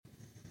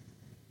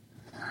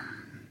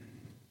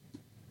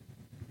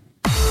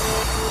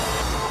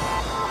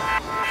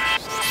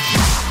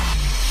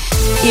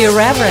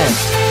Irreverent,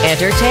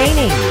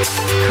 entertaining,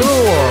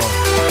 cool.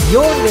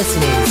 You're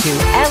listening to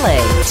LA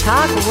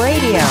Talk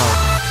Radio.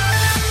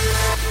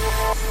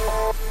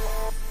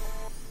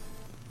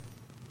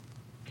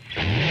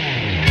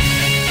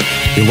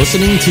 You're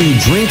listening to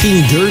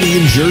Drinking Dirty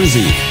in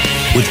Jersey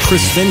with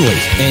Chris Finley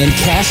and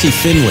Cassie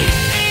Finley,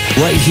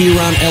 right here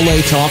on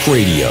LA Talk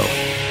Radio.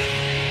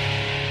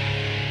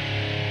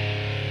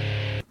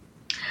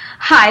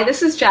 Hi,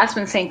 this is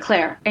Jasmine St.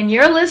 Clair, and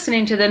you're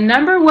listening to the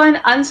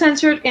 #1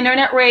 uncensored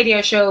internet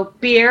radio show,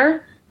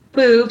 Beer,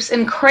 Boobs,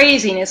 and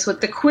Craziness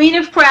with the queen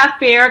of craft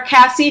beer,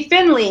 Cassie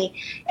Finley,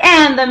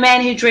 and the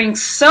man who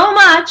drinks so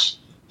much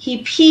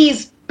he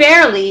pees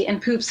barely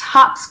and poops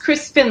hops,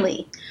 Chris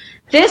Finley.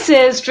 This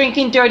is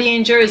Drinking Dirty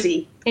in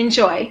Jersey.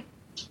 Enjoy.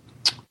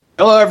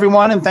 Hello,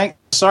 everyone, and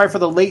sorry for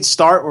the late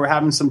start. We're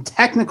having some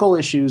technical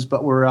issues,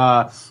 but we're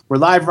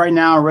live right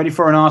now, ready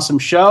for an awesome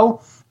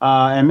show.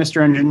 And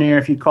Mr. Engineer,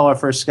 if you call our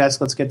first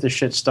guest, let's get this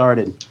shit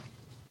started.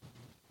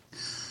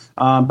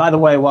 By the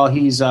way, while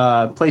he's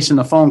placing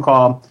the phone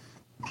call,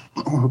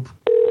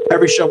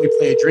 every show we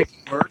play a drinking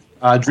word,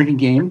 drinking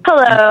game.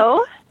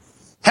 Hello.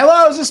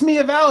 Hello, is this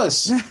Mia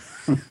Vallis?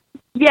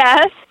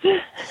 Yes.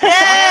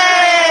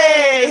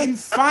 Hey! We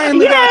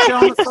finally got you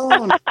on the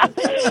phone.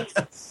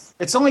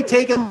 It's only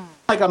taken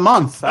like a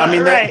month. I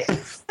mean, right.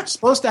 We're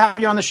supposed to have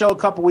you on the show a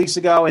couple weeks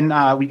ago, and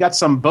we got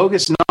some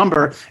bogus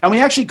number, and we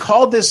actually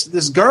called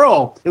this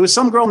girl. It was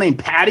some girl named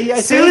Patty,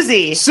 I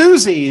think.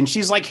 Susie, and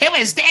she's like, "Who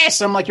is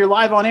this?" I'm like, "You're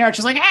live on air." And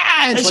she's like,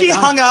 "Ah," and she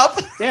hung up.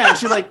 Yeah, and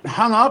she like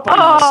hung up on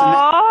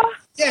us.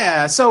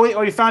 Yeah, so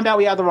we found out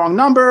we had the wrong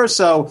number.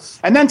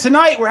 And then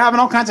tonight we're having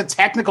all kinds of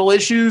technical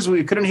issues.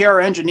 We couldn't hear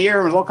our engineer.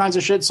 There was all kinds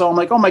of shit. So I'm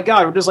like, oh my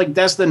God, we're just like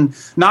destined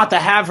not to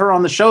have her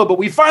on the show. But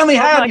we finally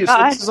have you. So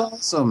this is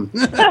awesome.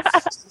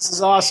 This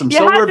is awesome. You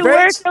had to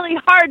work really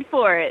hard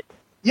for it.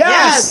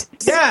 Yes.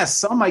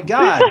 Oh my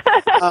God.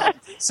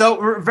 So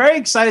we're very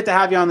excited to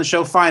have you on the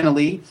show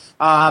finally.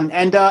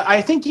 And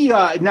I think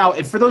now,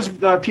 for those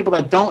people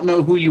that don't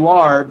know who you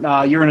are,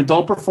 you're an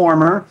adult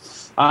performer.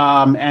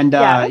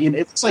 It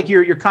looks like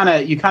you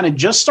kind of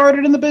just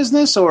started in the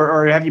business,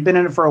 or have you been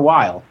in it for a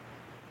while?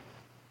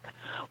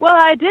 Well,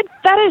 I did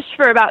fetish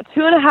for about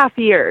 2.5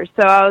 years.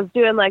 So I was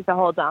doing like the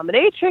whole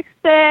dominatrix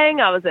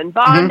thing. I was in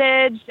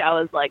bondage. I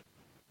was like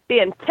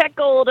being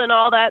tickled and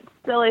all that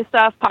silly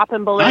stuff,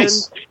 popping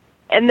balloons. Nice.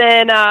 And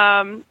then,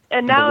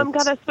 and now I'm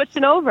kind of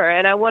switching over,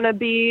 and I want to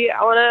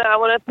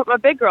put my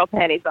big girl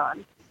panties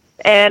on,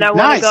 and I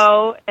want to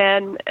go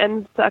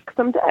and suck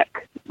some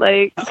dick.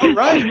 Like, all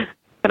right.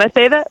 Can I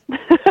say that? No,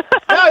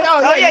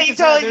 yeah,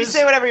 you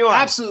say whatever you want.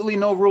 Absolutely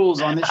no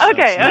rules on this show.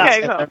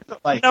 Okay, cool.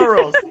 No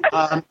rules.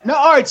 No,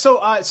 all right. So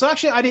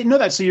actually, I didn't know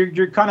that. So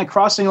you're kind of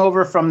crossing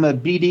over from the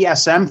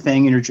BDSM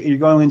thing, and you're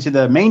going into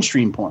the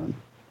mainstream porn.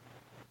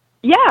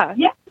 Yeah.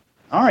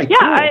 All right.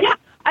 Yeah, cool.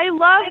 I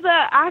love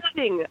the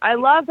acting. I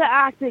love the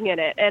acting in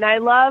it, and I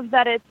love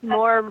that it's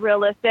more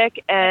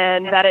realistic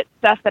and that it's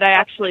stuff that I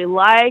actually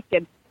like.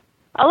 And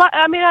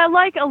I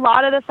like a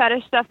lot of the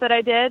fetish stuff that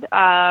I did.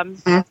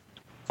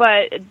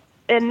 But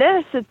in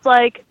this, it's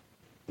like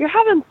you're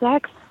having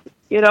sex,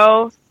 you're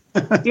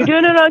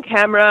doing it on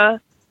camera.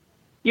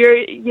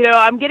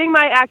 I'm getting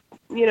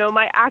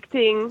my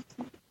acting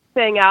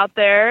thing out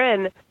there,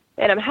 and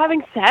I'm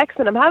having sex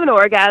and I'm having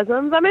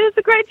orgasms. I mean, it's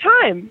a great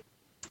time.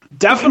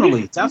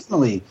 Definitely.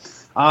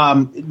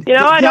 I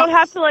don't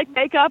have to like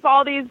make up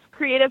all these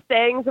creative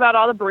things about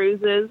all the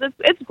bruises.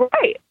 It's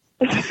great.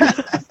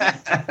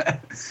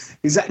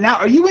 Now,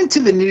 are you into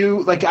the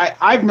new? Like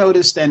I've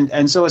noticed,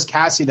 and so has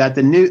Cassie, that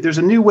there's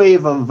a new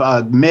wave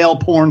of male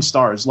porn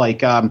stars.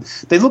 Like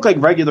they look like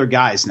regular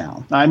guys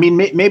now. I mean,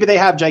 maybe they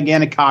have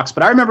gigantic cocks,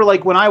 but I remember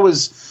like when I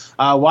was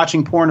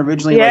watching porn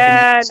originally.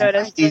 Yeah, like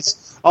in the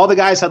 90s, all the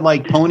guys had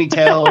like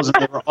ponytails, and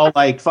they were all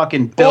like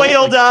fucking built,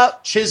 oiled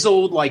up,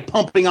 chiseled, like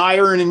pumping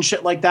iron and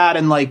shit like that.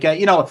 And like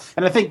and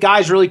I think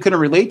guys really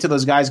couldn't relate to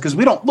those guys because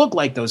we don't look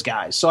like those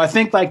guys. So I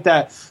think like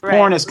that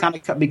porn has kind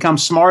of become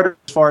smarter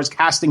as far as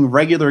casting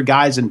regular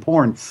guys in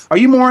porn. Are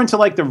you more into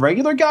like the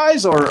regular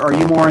guys, or are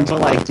you more into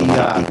like the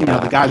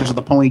the guys with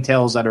the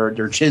ponytails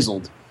they're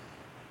chiseled?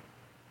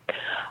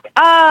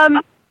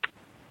 I'm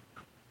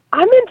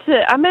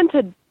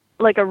into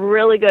like a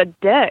really good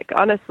dick,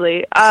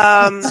 honestly.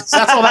 That's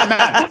all that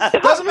matters.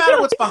 It doesn't matter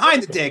what's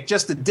behind the dick,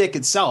 just the dick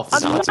itself.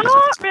 I'm not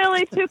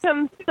really too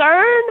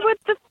concerned with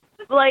the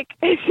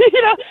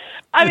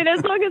I mean,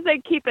 as long as they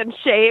keep in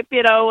shape,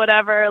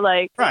 whatever.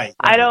 Like, right.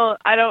 I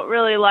don't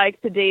really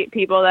like to date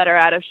people that are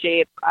out of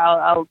shape.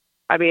 I don't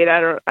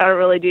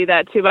really do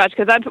that too much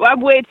because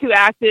I'm way too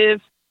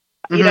active.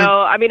 Mm-hmm.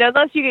 I mean,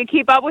 unless you can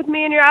keep up with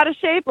me and you're out of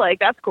shape, like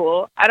that's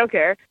cool. I don't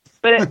care,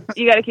 but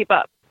you got to keep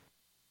up.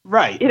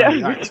 Right.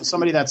 Right. So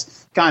somebody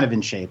that's kind of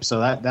in shape.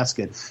 So that's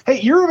good. Hey,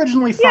 you're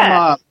originally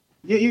from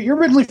you're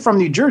originally from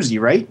New Jersey,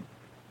 right?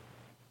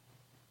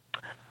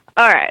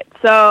 All right.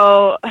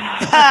 So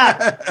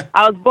I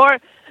was born.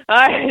 All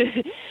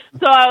right.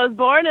 So I was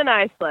born in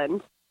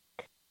Iceland,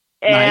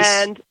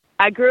 and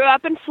I grew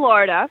up in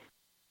Florida,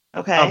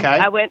 Okay.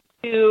 I went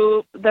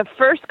to the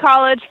first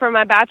college for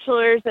my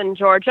bachelor's in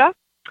Georgia.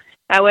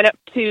 I went up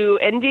to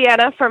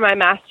Indiana for my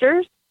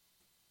master's.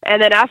 And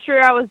then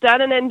after I was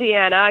done in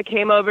Indiana, I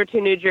came over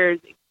to New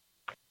Jersey.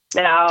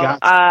 Now,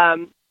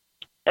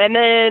 and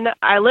then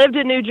I lived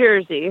in New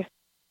Jersey,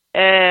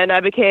 and I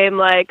became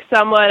like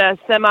somewhat a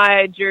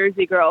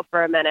semi-Jersey girl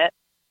for a minute.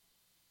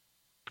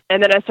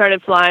 And then I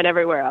started flying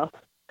everywhere else,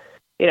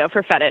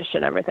 for fetish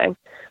and everything.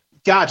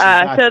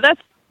 Gotcha. So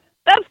that's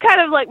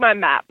kind of like my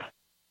map.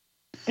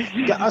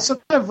 Yeah,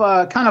 so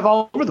kind of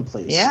all over the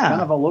place. Yeah.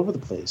 Kind of all over the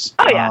place.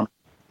 Oh yeah.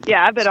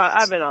 Yeah, I've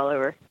been all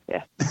over.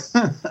 Yeah.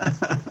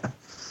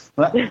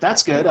 Well,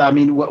 that's good. I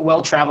mean,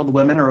 well-traveled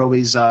women are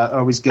always good.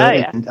 Oh,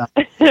 yeah. And,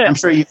 I'm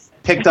sure you've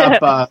picked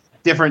up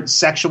different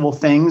sexual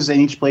things in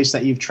each place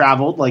that you've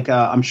traveled. Like,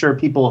 I'm sure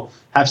people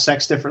have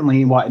sex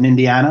differently in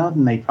Indiana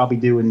than they probably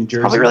do in New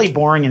Jersey. Probably really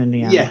boring in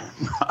Indiana. Yeah,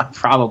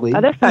 probably.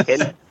 Oh, they're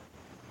fucking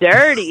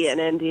dirty in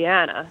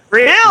Indiana.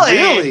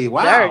 Really?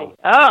 Wow. Dirty.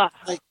 Oh.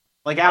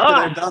 Like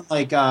after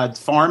they're done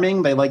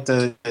farming, they like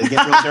to get real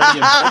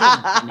dirty.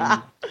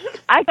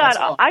 I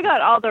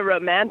got all the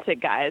romantic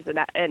guys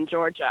in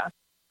Georgia.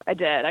 I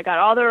did. I got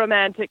all the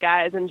romantic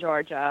guys in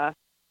Georgia.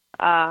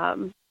 There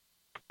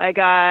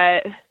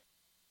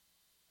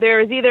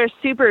was either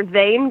super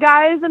vain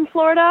guys in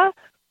Florida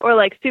or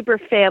like super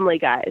family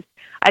guys.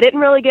 I didn't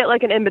really get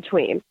like an in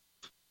between.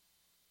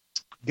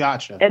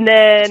 Gotcha. And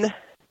then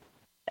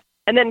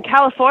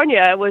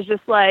California was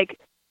just like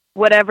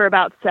whatever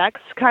about sex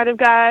kind of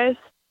guys,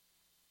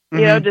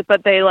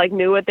 but they like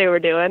knew what they were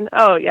doing.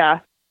 Oh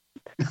yeah.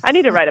 I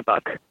need to write a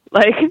book.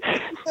 Like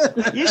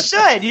you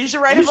should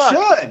write a book.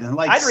 You should.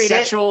 Like I'd read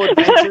sexual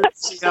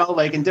adventures,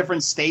 like in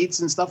different states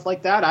and stuff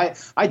like that.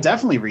 I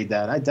definitely read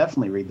that.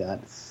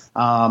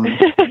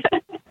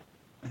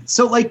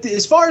 So like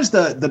as far as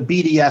the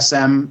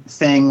BDSM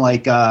thing,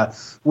 like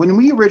when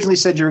we originally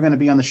said you were going to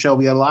be on the show,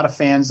 we had a lot of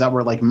fans that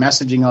were like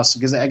messaging us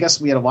because I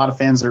guess we had a lot of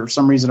fans that for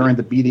some reason are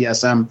into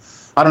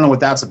BDSM. I don't know what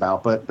that's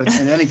about, but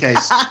in any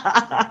case,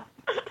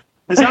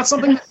 is that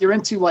something that you're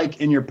into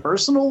like in your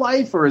personal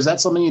life, or is that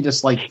something you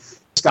just like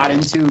got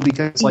into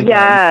because like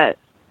okay.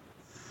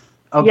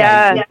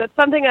 Yeah, that's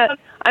something that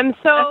I'm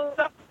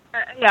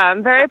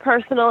I'm very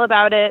personal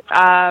about it.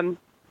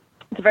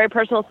 It's a very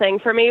personal thing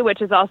for me,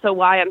 which is also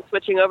why I'm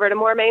switching over to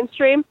more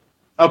mainstream.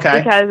 Okay.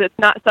 Because it's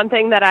not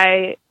something that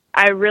I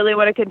really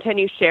want to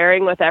continue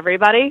sharing with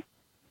everybody.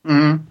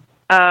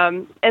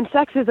 Mm-hmm. And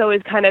sex has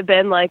always kind of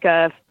been like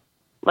a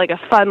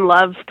fun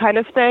love kind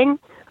of thing,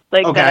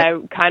 that I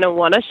kind of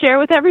want to share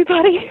with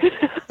everybody.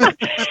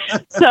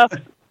 So,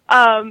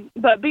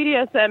 but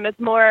BDSM is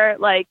more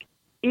like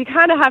you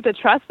kind of have to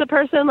trust the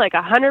person like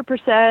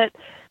 100%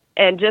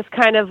 and just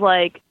kind of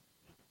like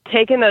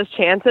taking those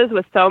chances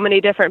with so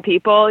many different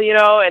people,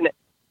 and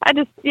I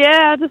just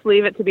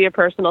leave it to be a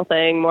personal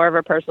thing, more of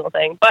a personal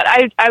thing. But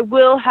I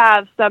will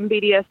have some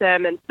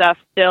BDSM and stuff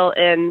still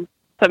in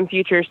some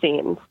future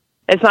scenes.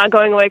 It's not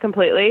going away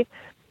completely,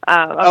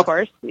 of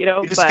course,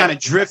 You're just kind of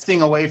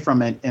drifting away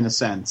from it in a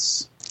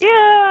sense.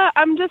 Yeah,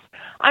 I'm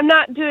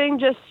not doing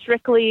just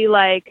strictly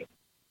like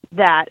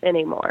that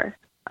anymore.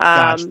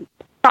 Gotcha.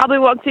 Probably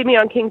won't see me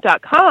on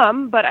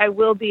kink.com, but I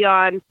will be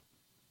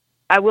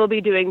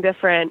doing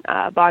different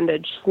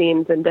bondage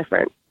scenes and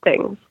different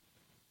things.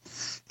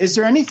 Is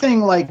there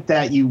anything like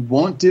that you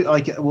won't do?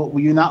 Like, will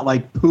you not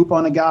like poop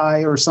on a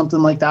guy or something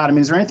like that? I mean,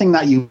 is there anything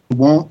that you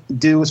won't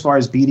do as far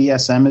as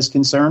BDSM is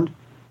concerned?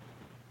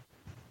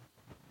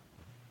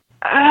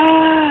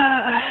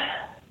 I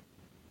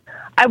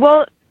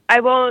won't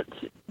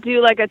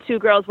do like a 2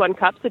 girls 1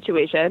 cup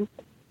situation.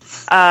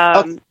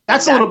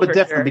 That's a little bit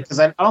different because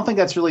I don't think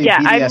that's really a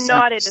BDSM. I'm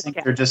not into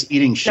scat. They're just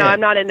eating shit. No, I'm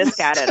not into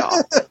scat at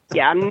all.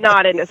 Yeah, I'm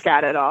not into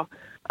scat at all.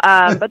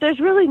 But there's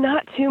really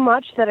not too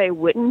much that I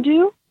wouldn't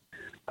do.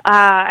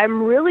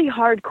 I'm really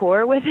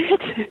hardcore with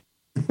it.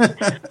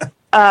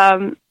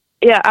 I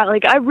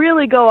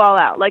really go all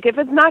out. Like if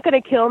it's not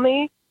going to kill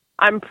me,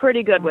 I'm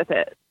pretty good with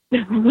it.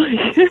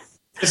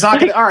 It's not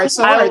gonna, all right.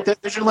 So all right,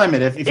 there's your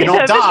limit. If you don't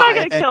die, if it's not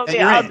going to kill me,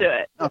 I'll do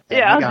it. Okay,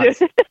 yeah, I'll do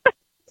it.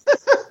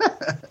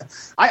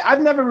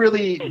 I've never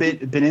really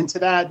been into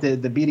that, the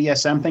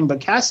BDSM thing,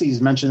 but Cassie's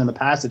mentioned in the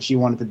past that she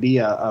wanted to be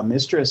a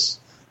mistress.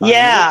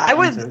 Yeah,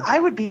 I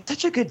would be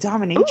such a good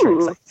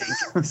dominatrix, I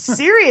think.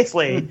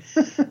 Seriously.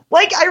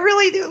 Like, I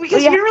really do,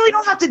 because you really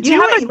don't have to do it.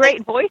 You have a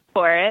great voice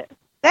for it.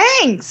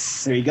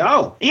 Thanks. There you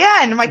go.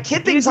 Yeah, and my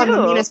kid thinks I'm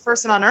the meanest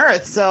person on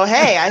earth, so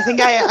hey, I think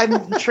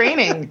I'm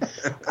training.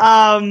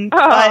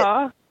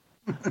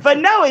 But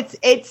no,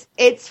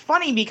 it's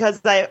funny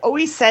because I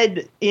always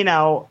said,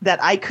 that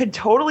I could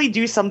totally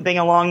do something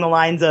along the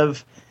lines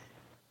of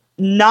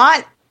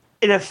not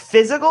in a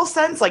physical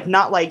sense, like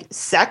not like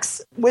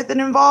sex with it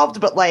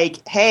involved, but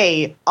like,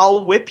 hey,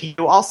 I'll whip you,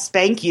 I'll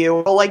spank you,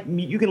 or like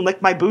you can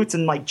lick my boots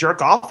and like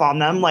jerk off on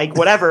them, like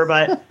whatever.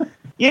 But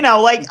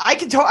like I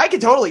could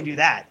totally do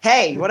that.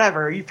 Hey,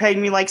 whatever, you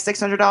paying me like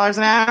 $600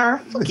 an hour?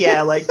 Fuck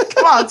yeah, like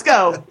come on, let's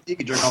go. You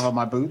can jerk off on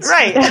my boots,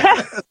 right?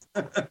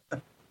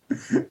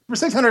 For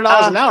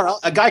 $600 an hour,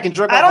 a guy can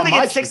jerk off. I don't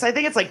think it's 6. I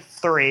think it's like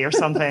 3 or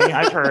something.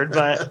 I've heard,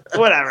 but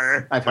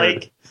whatever. I've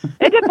heard.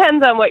 It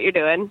depends on what you're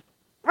doing.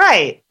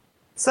 Right.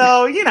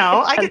 So,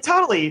 I could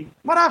totally,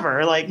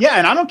 whatever. Like, yeah,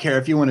 and I don't care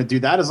if you want to do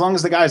that as long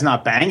as the guy's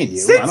not banging you.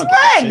 Since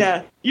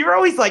when? You were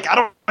always like, I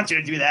don't want you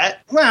to do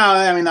that. Well,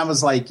 I mean, that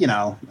was like,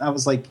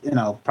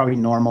 probably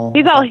normal.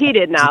 He's all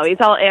heated now. He's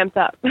all amped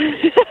up.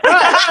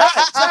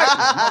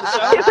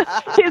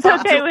 He's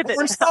okay with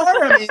it.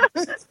 Star? I mean,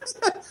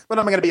 what,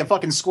 am I going to be a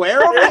fucking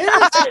square over here?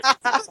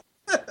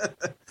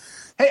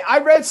 Hey, I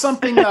read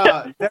something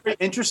very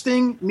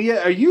interesting.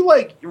 Mia, are you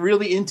like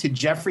really into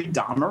Jeffrey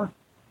Dahmer?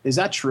 Is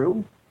that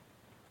true?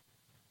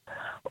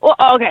 Well,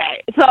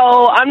 okay,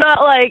 so I'm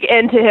not like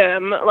into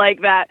him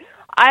like that.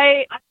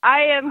 I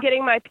am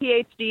getting my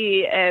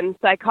PhD in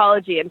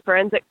psychology and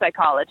forensic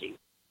psychology.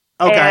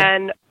 Okay.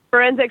 And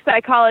forensic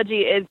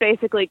psychology is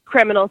basically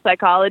criminal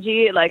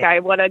psychology. Like, I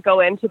want to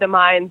go into the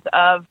minds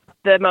of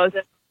the most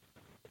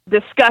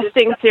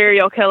disgusting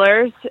serial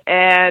killers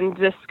and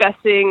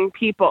disgusting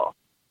people.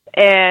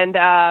 And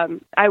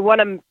I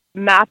want to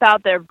map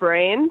out their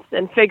brains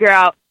and figure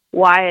out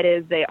why it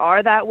is they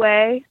are that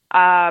way.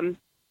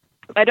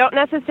 I don't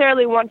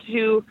necessarily want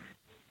to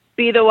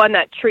be the one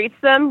that treats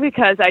them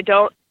because I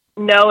don't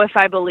know if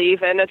I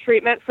believe in a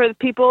treatment for the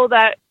people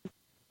that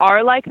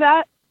are like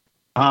that.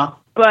 Uh-huh.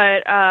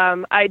 But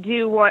I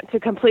do want to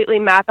completely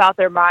map out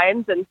their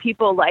minds, and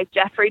people like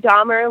Jeffrey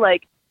Dahmer,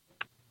 like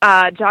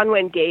John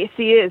Wayne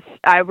Gacy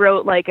I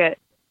wrote like an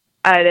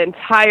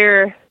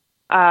entire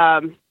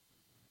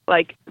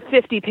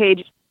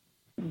 50-page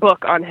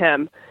book on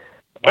him.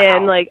 Wow.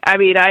 And like, I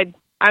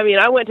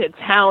went to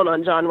town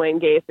on John Wayne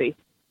Gacy.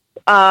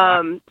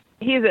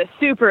 He's a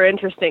super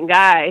interesting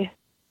guy.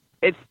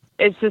 It's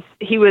just,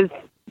 he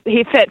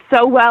fit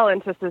so well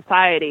into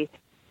society,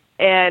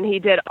 and he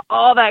did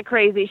all that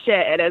crazy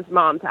shit at his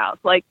mom's house.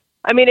 Like,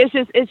 I mean,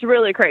 it's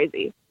really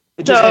crazy.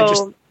 It's just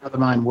interesting how the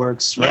mind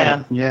works,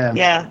 right?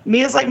 Yeah.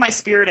 Mia's like my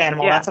spirit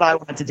animal. Yeah. That's what I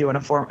wanted to do when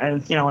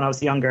I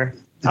was younger.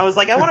 I was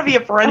like, I want to be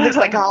a forensic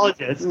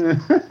psychologist.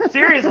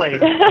 Seriously.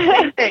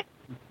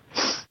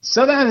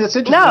 So then it's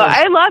interesting. No,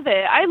 I love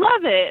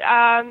it.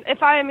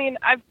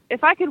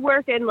 If I could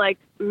work in like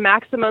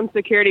maximum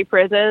security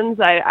prisons,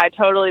 I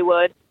totally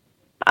would.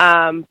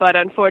 But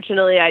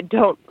unfortunately, I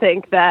don't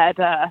think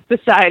that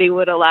society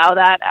would allow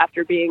that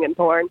after being in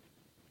porn.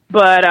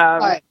 But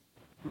right.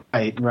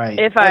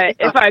 If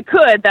I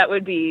could, that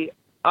would be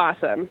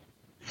awesome.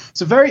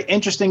 It's a very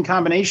interesting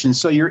combination.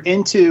 So you're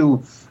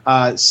into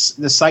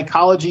the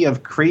psychology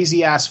of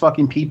crazy ass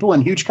fucking people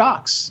and huge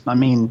cocks. I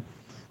mean,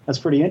 that's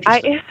pretty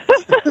interesting.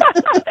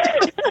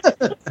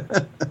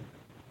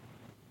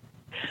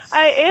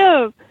 I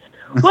am.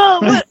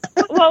 Well,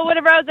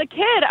 whenever I was a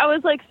kid, I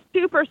was like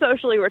super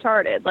socially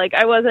retarded. Like,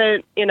 I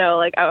wasn't,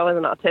 I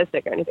wasn't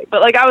autistic or anything, but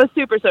like I was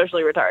super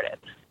socially retarded.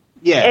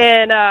 Yeah.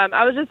 And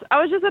I was just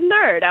a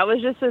nerd. I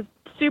was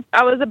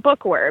a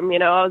bookworm.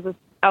 I was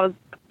a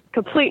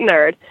complete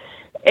nerd.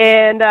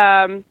 And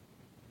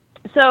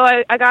so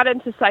I got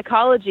into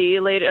psychology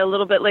a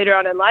little bit later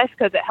on in life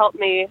because it helped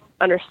me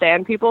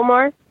understand people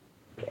more.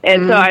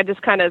 And so I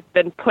just kind of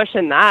been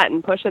pushing that.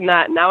 And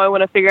now I want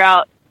to figure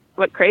out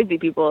what crazy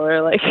people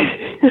are like.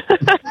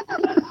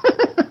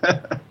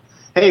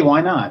 Hey,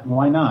 why not?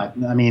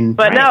 I mean,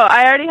 but no,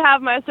 I already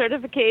have my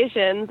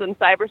certifications in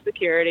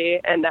cybersecurity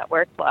and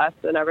Network Plus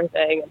and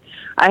everything.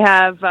 I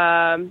have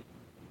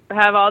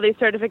all these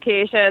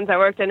certifications. I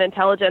worked in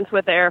intelligence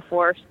with the Air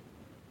Force.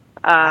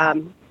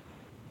 I've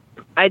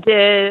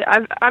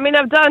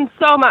done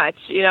so much.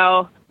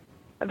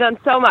 I've done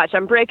so much.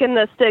 I'm breaking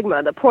the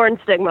porn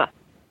stigma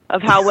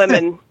of how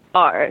women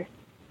are.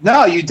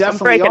 No, you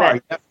definitely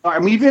are.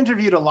 And we've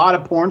interviewed a lot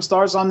of porn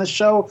stars on this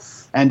show,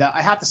 and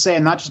I have to say,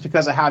 and not just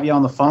because I have you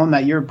on the phone,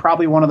 that you're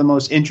probably one of the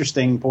most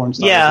interesting porn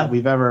stars that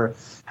we've ever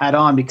had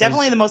on. Because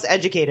definitely the most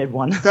educated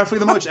one. Definitely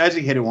the most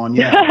educated one,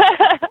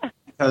 yeah.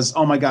 Because,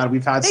 oh my God,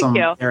 we've had some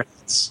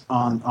hits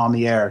on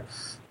the air.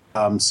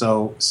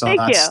 So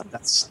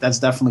that's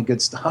definitely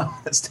good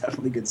stuff. That's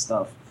definitely good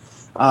stuff.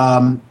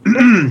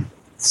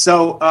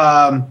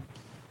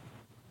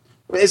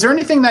 Is there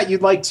anything that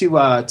you'd like to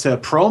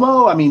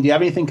promo? I mean, do you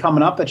have anything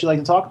coming up that you'd like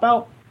to talk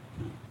about?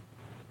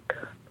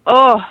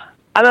 Oh,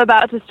 I'm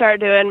about to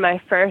start doing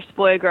my first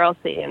boy-girl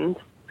scenes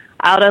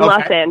out in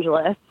Los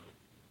Angeles.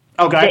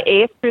 Okay. The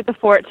 8th through the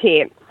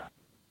 14th.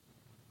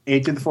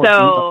 8th through the 14th.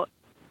 So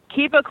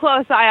keep a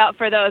close eye out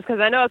for those, because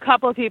I know a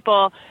couple of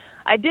people.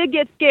 I did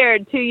get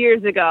scared 2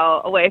 years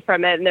ago away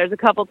from it, and there's a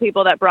couple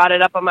people that brought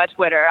it up on my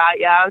Twitter.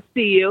 I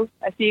see you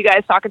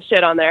guys talking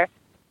shit on there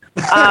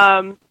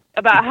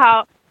about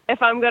how if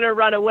I'm going to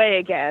run away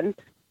again.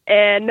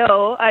 And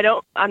no,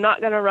 I'm not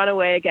going to run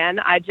away again.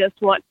 I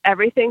just want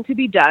everything to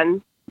be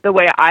done the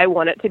way I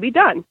want it to be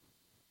done.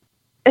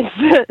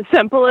 It's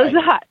simple as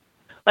that.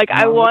 Like,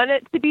 I want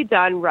it to be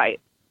done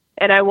right.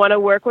 And I want to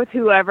work with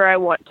whoever I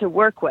want to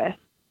work with.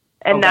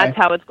 And that's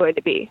how it's going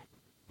to be.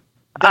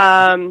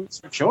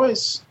 It's your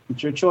choice.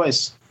 It's your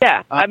choice.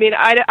 Yeah. I'm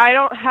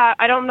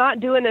not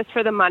doing this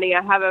for the money.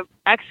 I have an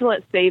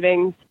excellent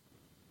savings.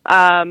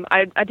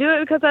 I do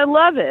it because I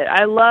love it.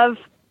 I love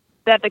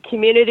that the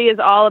community is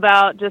all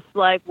about just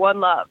like one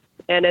love,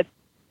 and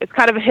it's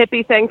kind of a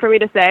hippie thing for me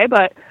to say,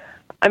 but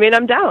I mean,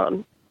 I'm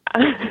down.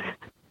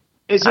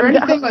 Is there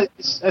anything,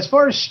 as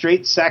far as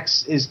straight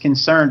sex is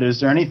concerned, is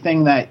there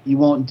anything that you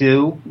won't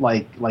do,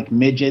 like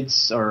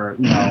midgets or,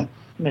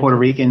 Puerto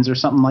Ricans or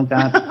something like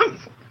that?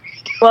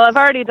 Well, I've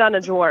already done a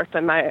dwarf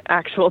in my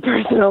actual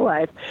personal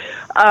life.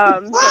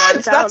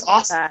 What? So That's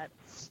awesome.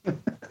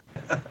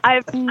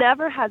 I've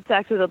never had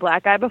sex with a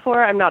black guy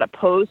before. I'm not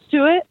opposed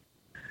to it,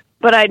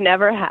 but I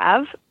never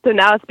have. So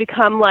now it's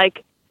become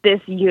like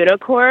this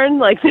unicorn,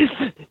 like this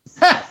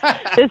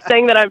this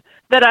thing that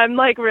I'm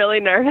like really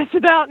nervous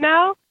about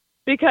now,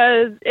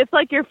 because it's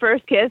like your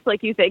first kiss.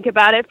 Like you think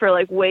about it for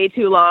like way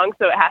too long,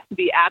 so it has to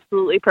be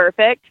absolutely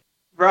perfect.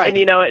 Right. And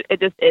it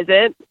just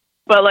isn't.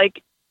 But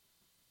like,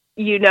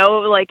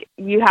 like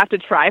you have to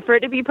try for it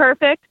to be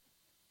perfect.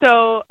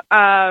 So,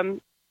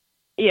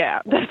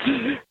 yeah.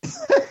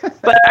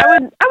 But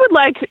I would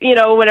like,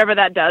 whenever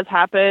that does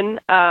happen,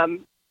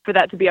 for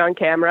that to be on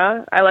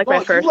camera. I like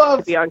my first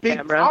to be on big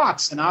camera.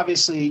 Cocks, and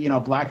obviously,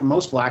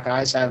 most black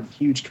guys have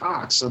huge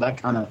cocks, so that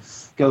kind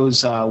of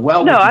goes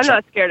well. No, I'm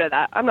not scared of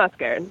that. I'm not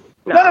scared.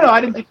 No. I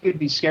didn't think you'd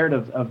be scared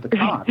of the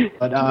cock,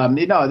 but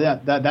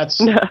that's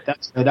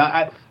good.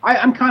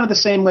 I'm kind of the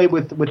same way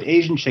with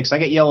Asian chicks. I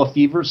get yellow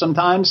fever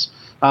sometimes,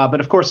 but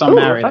of course I'm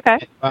married.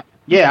 Okay.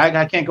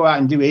 I can't go out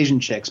and do Asian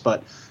chicks,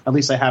 but at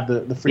least I have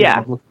the freedom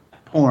of looking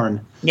at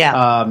porn.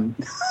 Yeah.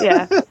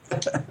 Yeah.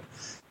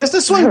 Just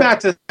to swing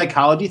back to the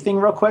psychology thing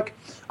real quick.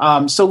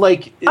 One of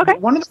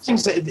the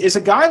things that is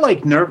a guy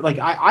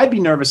I'd be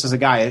nervous as a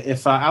guy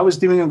if I was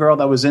doing a girl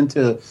that was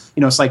into,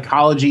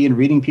 psychology and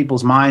reading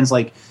people's minds.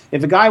 Like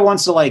if a guy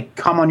wants to like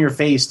come on your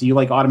face, do you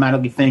like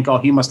automatically think, oh,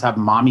 he must have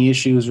mommy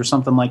issues or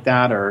something like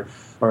that? Or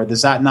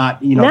does that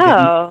not,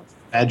 no.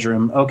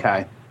 Bedroom?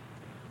 Okay.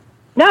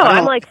 No,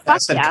 I'm like,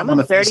 fuck yeah, come I'm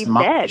a dirty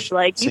bitch.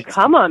 Like, you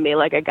come on me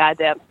like a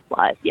goddamn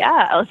slut.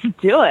 Yeah, let's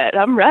do it.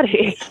 I'm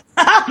ready.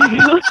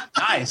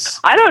 Nice.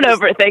 I don't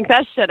overthink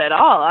that shit at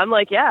all. I'm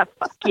like, yeah,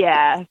 fuck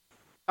yeah.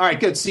 All right,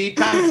 good. So you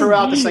kind of throw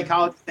out the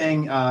psychology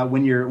thing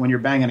when you're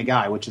banging a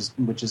guy, which is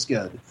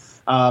good.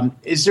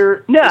 Is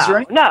there No,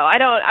 any- no, I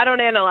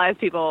don't analyze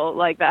people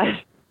like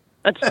that.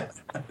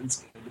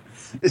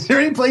 Is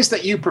there any place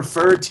that you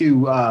prefer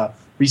to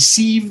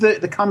receive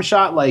the cum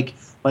shot? Like,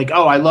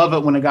 oh, I love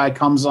it when a guy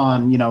comes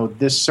on,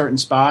 this certain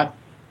spot.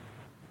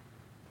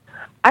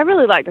 I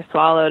really like to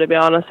swallow, to be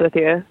honest with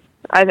you.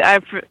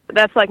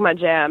 That's like my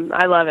jam.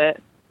 I love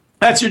it.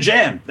 That's your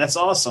jam. That's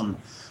awesome.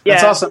 Yeah.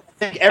 That's awesome. I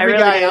think every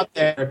really guy do. out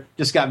there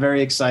just got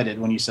very excited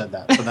when you said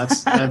that. So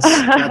that's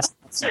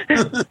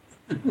awesome.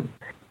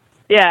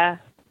 Yeah.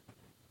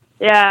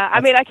 Yeah.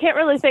 I mean, I can't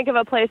really think of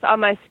a place on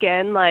my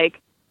skin.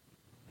 Like,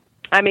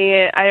 I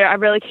mean, I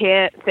really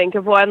can't think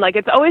of one. Like,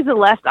 it's always the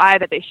left eye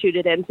that they shoot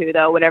it into,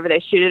 though, whenever they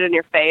shoot it in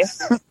your face.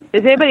 Does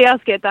anybody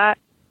else get that?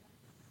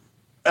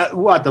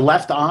 What, the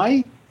left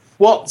eye?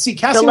 Well, see,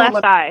 Cassie... The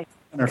left eye.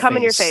 In come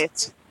in your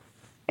face.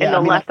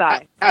 Left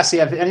eye. Cassie,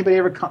 have anybody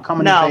ever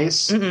come in your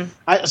face? Mm-mm.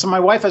 So my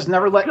wife has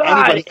never let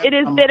God, anybody... it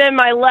has been in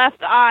my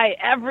left eye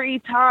every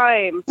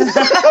time.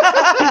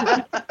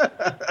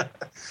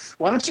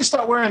 Why don't you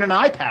start wearing an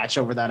eye patch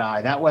over that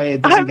eye? That way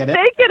it doesn't get it.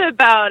 I'm thinking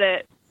about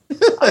it.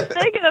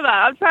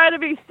 I'm trying to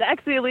be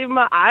sexy, leaving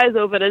my eyes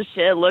open and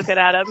shit, looking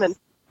at him, and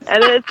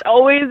it's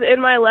always in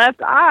my left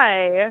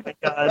eye. Oh my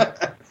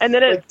God. And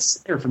then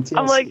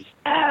I'm like,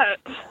 shit.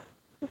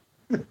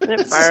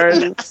 It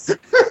burns.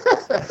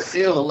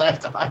 Ew, the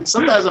left eye.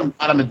 Sometimes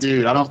I'm a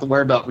dude. I don't have to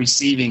worry about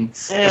receiving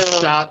a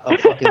shot of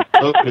fucking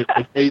coke in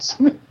my face.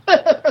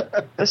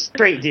 A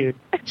straight dude.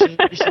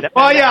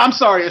 Well, yeah, I'm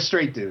sorry, a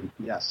straight dude.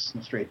 Yes,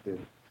 a straight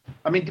dude.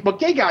 I mean, but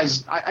gay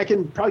guys, I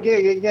can probably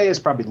gay guys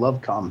probably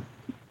love cum.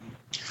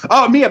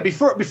 Oh, Mia,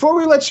 before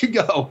we let you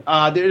go,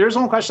 there's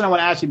one question I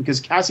want to ask you because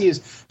Cassie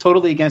is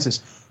totally against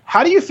this.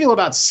 How do you feel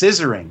about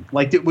scissoring?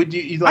 Like, would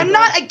you like? I'm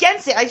not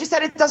against it. I just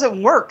said it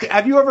doesn't work.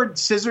 Have you ever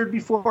scissored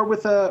before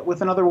with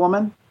another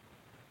woman?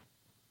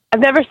 I've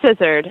never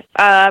scissored.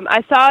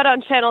 I saw it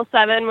on Channel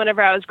 7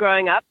 whenever I was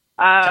growing up.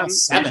 Channel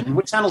 7?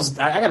 What channels?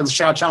 I got to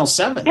shout out Channel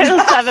 7. Channel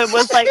 7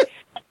 was like,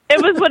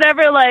 it was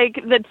whenever like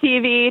the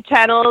TV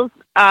channels,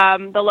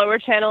 the lower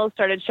channels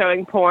started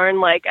showing porn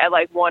like at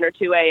like 1 or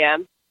 2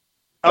 a.m.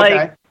 Okay.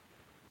 Like,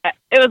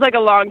 it was like a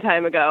long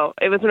time ago.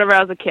 It was whenever I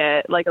was a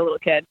kid, like a little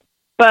kid.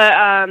 But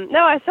no,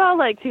 I saw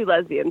like 2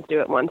 lesbians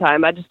do it one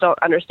time. I just don't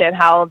understand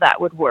how that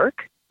would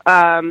work.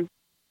 I'm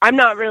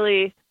not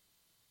really.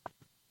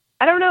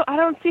 I don't know. I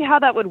don't see how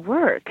that would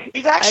work.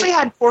 We've actually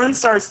had porn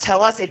stars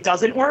tell us it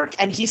doesn't work,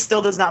 and he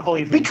still does not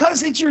believe it.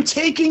 Because you're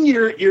taking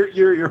your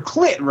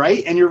clit,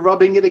 right, and you're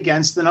rubbing it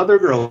against another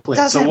girl's clit.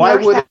 Doesn't so why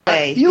work would that it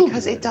way? feel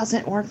Because good? it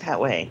doesn't work that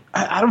way.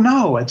 I don't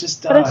know. I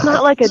just. But it's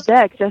not like a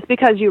dick. Just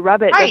because you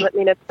rub it Right. doesn't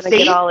mean it's going to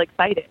get all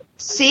excited.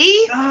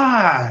 See?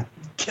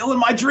 killing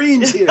my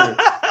dreams here.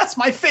 That's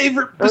my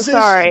favorite position.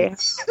 Sorry.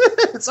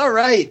 It's all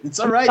right. It's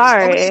all right.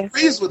 Sorry. Nobody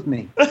agrees with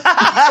me.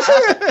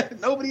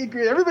 Nobody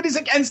agrees. Everybody's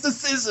against the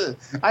scissor.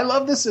 I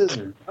love the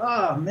scissor.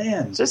 Oh,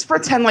 man. Just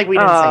pretend like we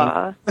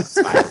didn't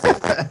say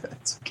it.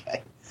 It's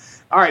okay.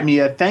 All right,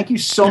 Mia, thank you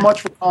so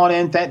much for calling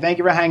in. Thank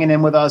you for hanging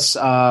in with us.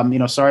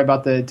 Sorry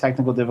about the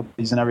technical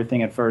difficulties and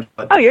everything at first.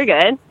 But You're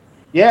good.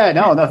 yeah,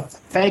 no,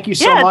 thank you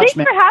so much,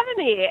 man. Thanks for having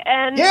me.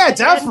 And yeah,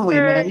 definitely,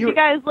 and for man. you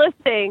guys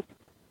listening,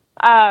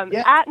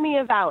 at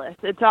Mia Vallis.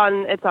 It's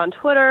on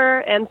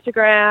Twitter,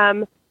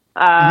 Instagram,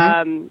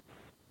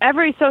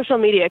 every social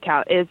media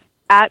account is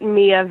at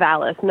Mia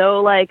Vallis.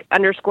 No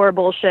underscore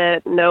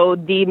bullshit. No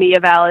D Mia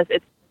Vallis.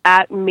 It's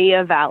at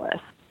Mia Vallis.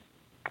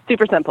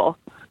 Super simple.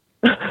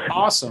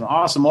 Awesome.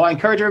 Well, I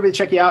encourage everybody to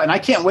check you out, and I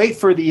can't wait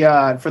for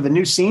the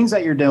new scenes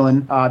that you're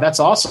doing. That's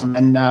awesome,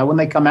 and when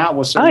they come out,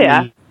 we'll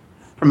certainly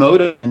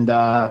promote it. And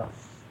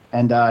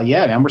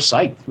yeah, man, we're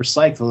psyched. We're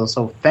psyched.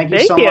 So thank you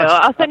so much.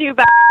 I'll send you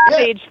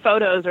backstage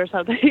photos or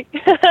something.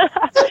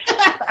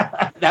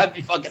 That'd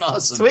be fucking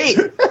awesome. Sweet.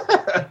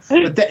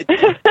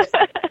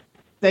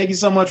 Thank you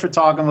so much for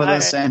talking with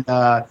us,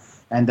 right.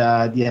 and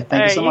yeah,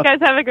 thank you so much. You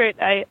guys have a great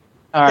night.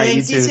 All right,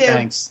 Thanks, you too. you too.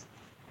 Thanks.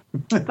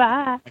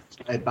 Bye.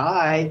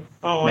 Bye.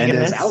 Oh my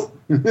Amanda's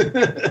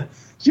goodness. out.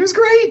 She was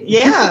great.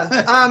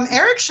 Yeah.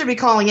 Eric should be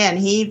calling in.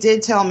 He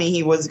did tell me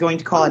he was going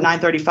to call at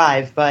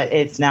 9:35, but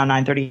it's now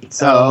 9:30.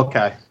 So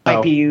okay.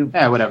 might be you.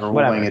 Yeah, whatever.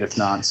 We'll wing it if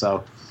not.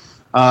 So,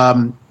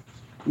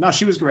 no,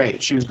 she was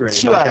great. She was great.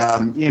 She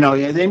was.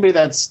 Anybody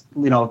that's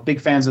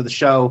big fans of the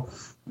show,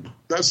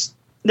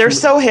 they're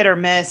so hit or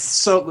miss.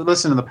 So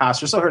listen to the past.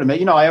 They're so hurt to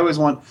me. I always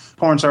want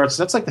porn stars.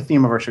 That's like the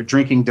theme of our show,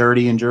 drinking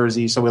dirty in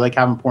Jersey. So we like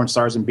having porn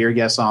stars and beer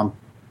guests on.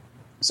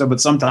 So,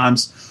 but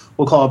sometimes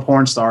we'll call a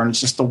porn star, and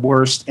it's just the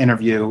worst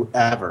interview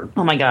ever.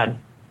 Oh my god!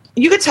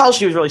 You could tell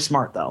she was really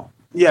smart, though.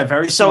 Yeah,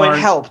 very so smart.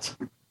 it helped.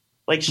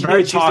 Like she very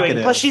knew what she was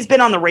doing. Plus, she's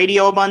been on the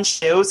radio a bunch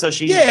too, so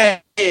she's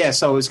yeah.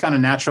 So it was kind of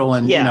natural,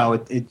 and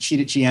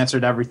she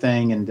answered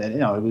everything, and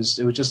it was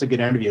just a good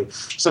interview.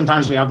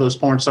 Sometimes we have those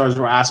porn stars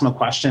where we ask them a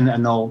question,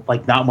 and they'll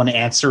not want to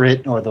answer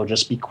it, or they'll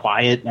just be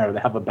quiet, or they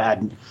have a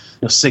bad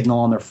signal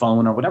on their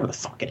phone, or whatever the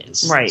fuck it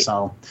is. Right.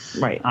 So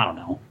right. I don't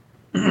know.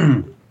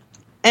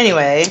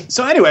 Anyway,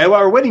 while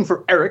we're waiting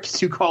for Eric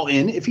to call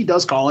in, if he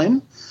does call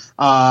in,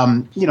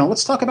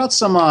 let's talk about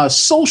some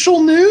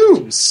social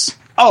news.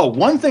 Oh,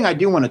 one thing I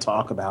do want to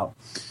talk about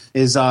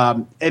is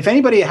if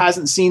anybody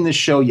hasn't seen this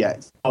show yet,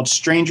 it's called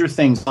Stranger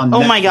Things on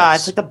Netflix. Oh my god,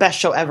 it's like the best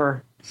show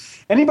ever.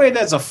 Anybody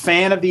that's a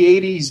fan of the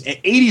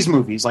 80s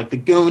movies like The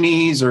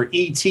Goonies or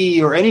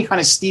E.T. or any kind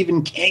of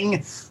Stephen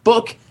King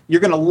book, you're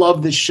going to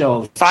love this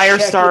show.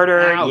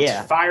 Firestarter,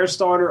 yeah.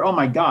 Firestarter, oh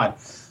my god.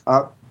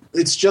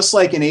 It's just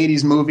like an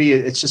 80s movie.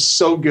 It's just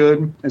so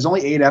good. There's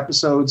only 8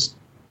 episodes.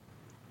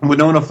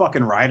 Winona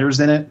fucking Ryder's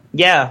in it.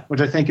 Yeah.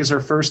 Which I think is her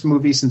first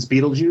movie since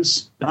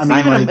Beetlejuice.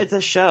 It's a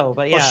show,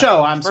 but yeah. Well,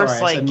 show, I'm first,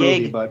 sorry. I said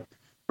gig. movie, but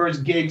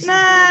first gig.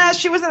 Nah,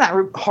 she was in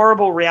that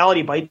horrible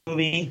reality bite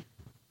movie.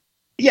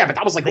 Yeah, but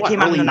that was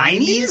came out in the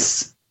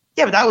 90s?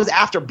 Yeah, but that was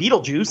after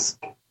Beetlejuice.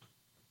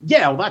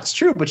 Yeah, well, that's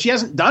true, but she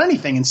hasn't done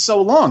anything in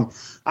so long.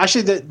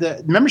 Actually,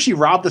 remember she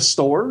robbed the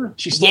store?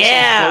 She stole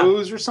some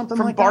clothes or something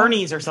from like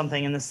Barney's that? or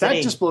something in the city.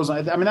 That just blows my...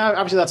 I mean,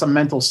 obviously that's a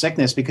mental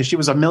sickness because she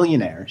was a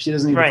millionaire. She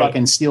doesn't even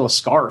fucking steal a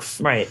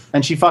scarf. Right.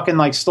 And she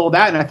fucking stole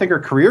that, and I think her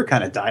career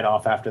kind of died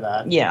off after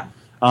that. Yeah.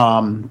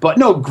 But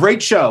no,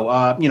 great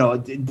show.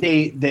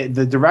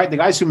 The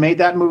guys who made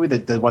that movie,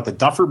 the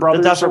Duffer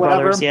Brothers, the Duffer or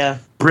whatever, Brothers, yeah,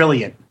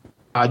 brilliant.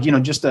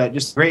 Just a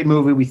great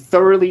movie. We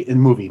thoroughly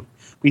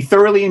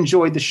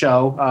enjoyed the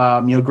show.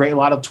 Great, a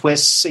lot of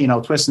twists,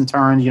 twists and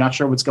turns. You're not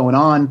sure what's going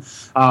on.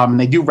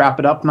 They do wrap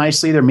it up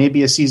nicely. There may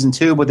be a season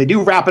 2, but they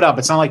do wrap it up.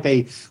 It's not like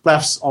they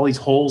left all these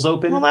holes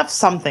open. Well, left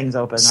some things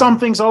open. Some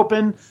things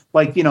open,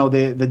 like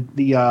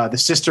the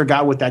sister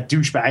got with that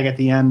douchebag at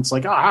the end. It's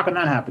like, oh, how can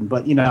that happen?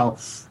 But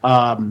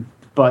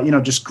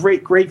just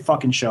great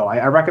fucking show.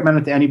 I recommend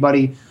it to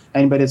anybody.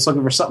 Anybody that's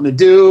looking for something to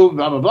do,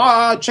 blah blah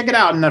blah. Check it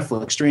out on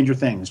Netflix. Stranger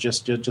Things,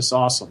 just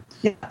awesome.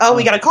 Yeah. Oh,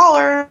 we got a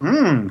caller.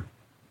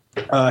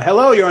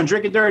 Hello, you're on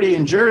Drinking Dirty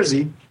in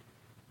Jersey.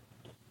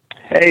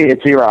 Hey,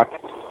 it's E-Rock.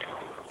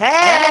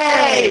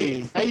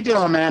 Hey! How you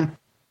doing, man?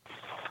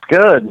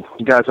 Good.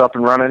 You guys up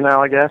and running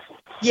now, I guess?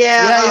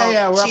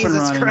 Yeah. We're Jesus up and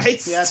running.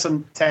 Christ. We had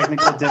some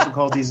technical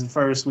difficulties at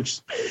first,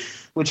 which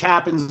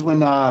happens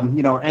when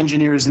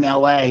engineers in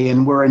LA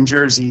and we're in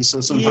Jersey,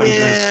 so sometimes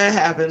it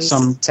happens.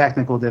 Some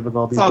technical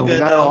difficulties. It's all but good, we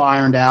got it all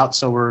ironed out,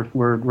 so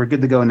we're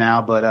good to go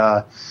now.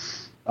 But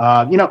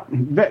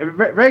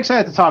very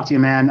excited to talk to you,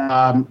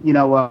 man.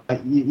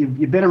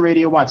 You've been in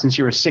radio since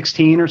you were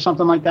 16 or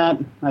something like that,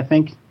 I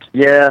think.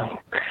 Yeah.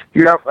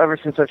 Ever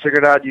since I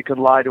figured out you could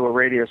lie to a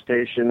radio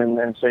station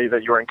and say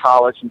that you were in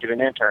college and get an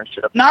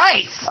internship.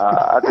 Nice.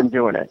 I've been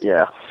doing it.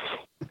 Yeah.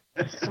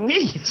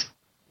 Sweet.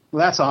 Well,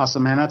 that's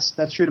awesome, man.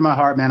 That's true to my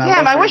heart, man.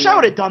 I wish I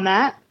would have done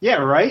that. Yeah,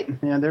 right.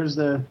 Yeah, there's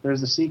the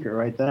secret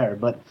right there.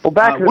 But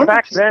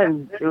back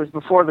then, it was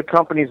before the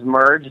companies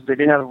merged. They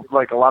didn't have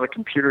like a lot of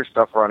computer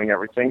stuff running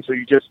everything, so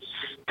you just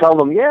tell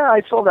them, "Yeah,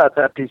 I filled out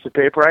that piece of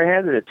paper. I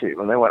handed it to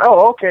you," and they went,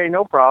 "Oh, okay,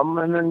 no problem,"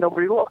 and then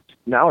nobody looked.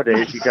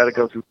 Nowadays, you got to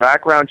go through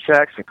background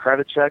checks and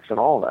credit checks and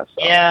all that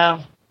stuff.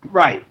 Yeah,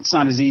 right. It's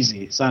not as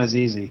easy.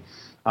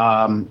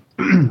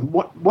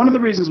 One of the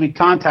reasons we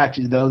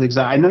contacted you, though, because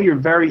I know you're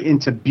very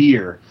into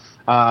beer,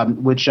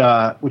 which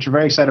we're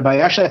very excited about.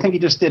 Actually, I think you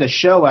just did a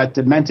show at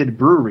Demented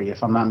Brewery,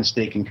 if I'm not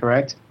mistaken,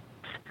 correct?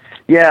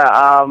 Yeah,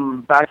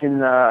 back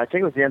in, I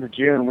think it was the end of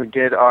June, we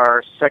did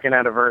our second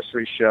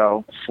anniversary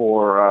show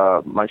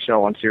for my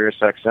show on Sirius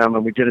XM,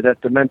 and we did it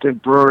at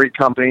Demented Brewery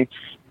Company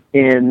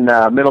in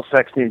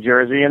Middlesex, New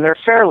Jersey, and they're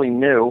fairly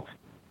new.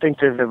 I think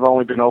they've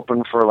only been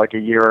open for like a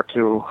year or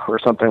two or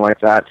something like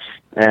that.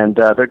 And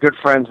they're good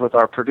friends with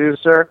our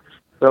producer,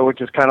 so it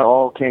just kind of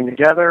all came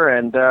together,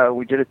 and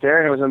we did it there,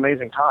 and it was an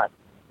amazing time.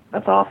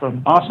 That's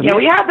awesome. Awesome. Yeah,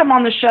 we had them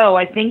on the show,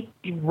 I think,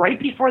 right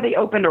before they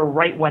opened or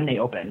right when they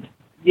opened.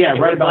 Yeah,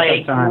 right about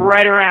that time.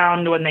 Right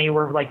around when they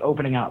were like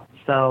opening up.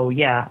 So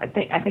yeah, I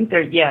think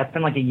they're it's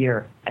been like a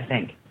year, I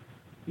think.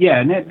 Yeah,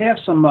 and they have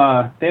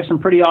some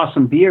pretty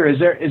awesome beer. Is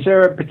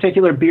there a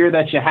particular beer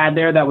that you had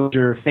there that was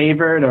your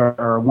favorite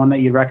or one that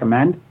you'd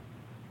recommend?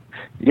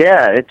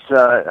 Yeah, it's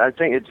I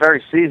think it's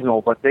very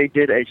seasonal, but they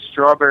did a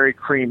strawberry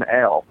cream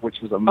ale,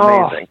 which was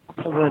amazing.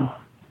 Oh, so good.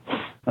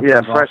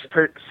 Yeah,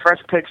 fresh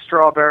picked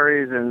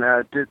strawberries, and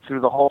did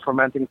through the whole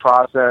fermenting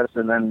process,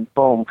 and then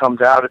boom,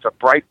 comes out. It's a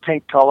bright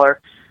pink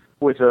color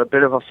with a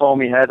bit of a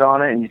foamy head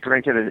on it, and you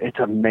drink it. It's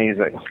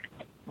amazing.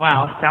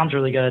 Wow, sounds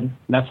really good.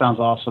 That sounds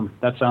awesome.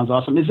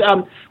 Is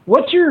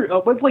what's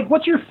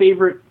your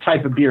favorite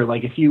type of beer?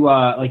 Like if you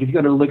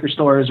go to liquor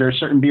stores, or a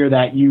certain beer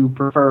that you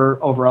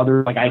prefer over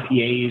other, like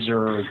IPAs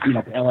or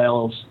pale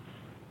ales?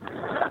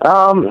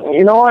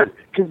 You know what?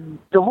 Because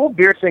the whole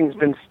beer thing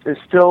is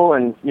still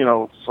and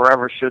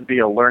forever should be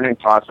a learning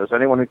process.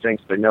 Anyone who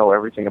thinks they know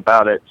everything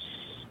about it,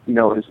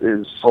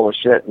 is full of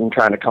shit and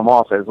trying to come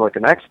off as like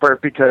an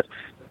expert, because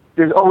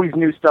there's always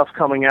new stuff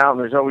coming out, and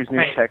there's always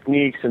new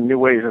techniques and new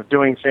ways of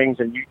doing things,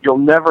 and you'll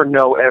never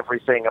know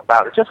everything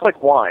about it. Just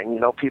like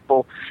wine,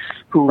 people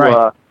who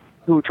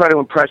try to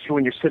impress you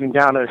when you're sitting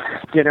down at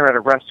dinner at a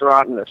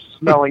restaurant and they're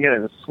smelling it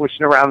and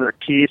swishing around their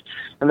keys,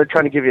 and they're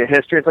trying to give you a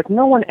history. It's like,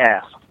 no one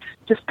asked.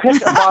 Just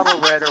pick a bottle,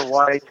 red or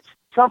white,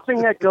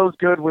 something that goes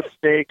good with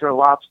steak or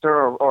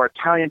lobster or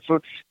Italian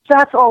food.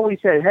 That's all we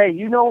say. Hey,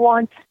 you know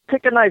one?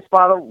 Pick a nice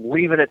bottle,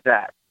 leave it at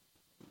that.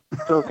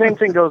 So the same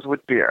thing goes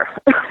with beer.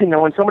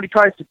 When somebody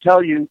tries to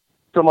tell you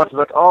so much,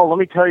 like, oh, let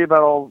me tell you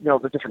about all,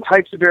 the different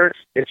types of beer.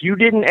 If you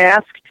didn't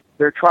ask,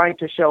 they're trying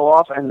to show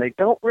off, and they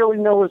don't really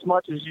know as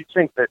much as you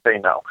think that they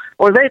know.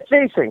 Or they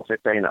think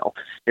that they know.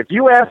 If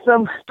you ask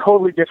them,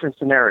 totally different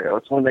scenario.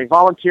 It's when they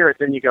volunteer it,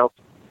 then you go,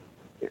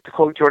 to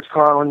quote George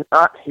Carlin,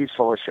 he's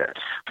full of shit.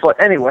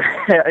 But anyway,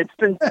 it's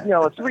been,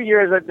 3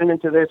 years I've been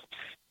into this.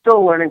 Still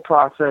a learning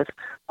process.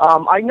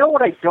 I know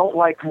what I don't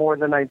like more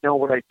than I know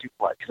what I do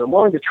like, because I'm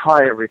willing to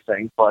try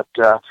everything. But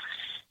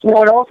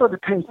it also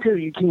depends too.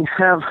 You can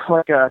have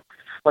like a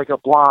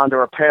blonde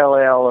or a pale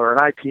ale or an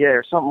IPA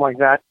or something like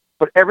that,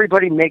 but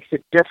everybody makes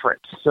it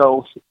different.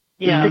 So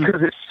just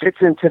because it fits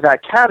into that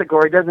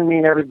category doesn't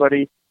mean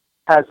everybody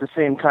has the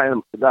same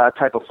kind of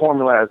type of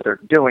formula as they're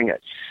doing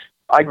it.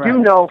 I do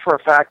know for a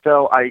fact,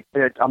 though,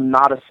 I'm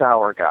not a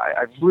sour guy.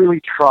 I've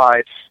really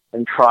tried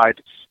and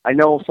tried. I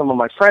know some of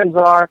my friends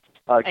are.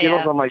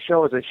 Gittles on my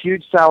show is a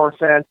huge sour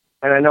fan,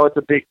 and I know it's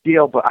a big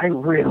deal, but I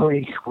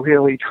really,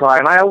 really try.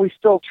 And I always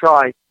still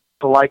try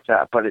to like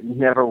that, but it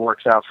never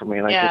works out for me,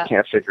 and I just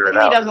can't figure it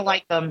out. He doesn't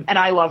like them, and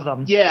I love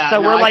them. Yeah. So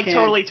we're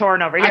totally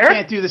torn over here. I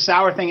can't do the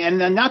sour thing, and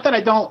not that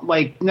I don't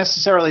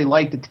necessarily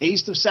like the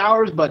taste of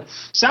sours, but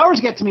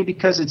sours get to me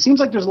because it seems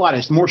like there's a lot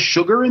of more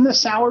sugar in the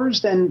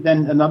sours than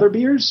in other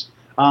beers.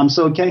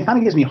 So it kind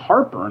of gives me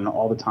heartburn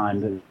all the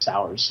time, the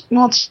sours.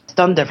 Well, it's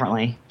done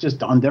differently. Just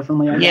done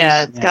differently, I guess.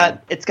 Yeah,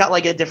 it's got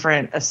like a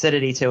different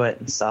acidity to it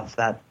and stuff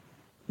that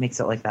makes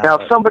it like that. Now,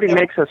 if somebody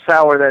makes a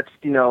sour that's,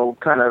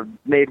 kind of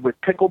made with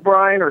pickle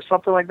brine or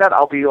something like that,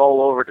 I'll be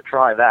all over to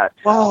try that.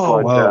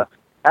 But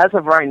as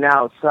of right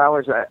now,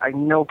 sours, I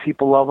know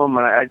people love them,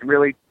 and I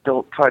really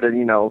don't try to,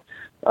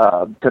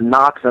 to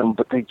knock them,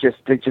 but they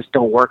just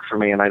don't work for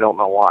me, and I don't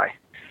know why.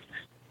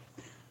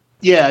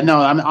 Yeah, no,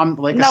 I'm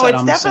like I said,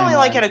 it's definitely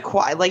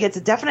like it's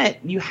a definite.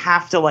 You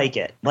have to like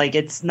it. Like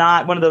it's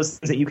not one of those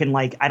things that you can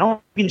like. I don't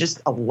you can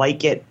just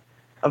like it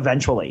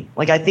eventually.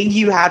 Like I think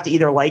you have to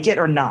either like it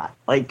or not.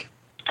 Like,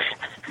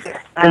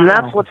 and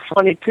that's what's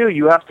funny too.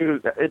 You have to.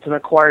 It's an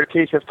acquired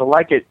taste. You have to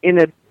like it in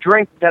a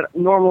drink that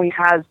normally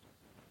has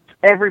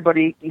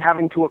everybody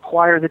having to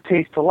acquire the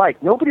taste to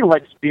like. Nobody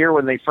likes beer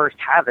when they first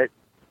have it.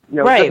 It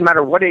doesn't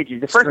matter what age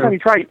you. The first time you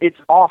try it, it's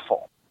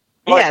awful.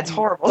 But, it's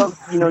horrible.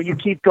 You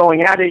keep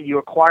going at it, you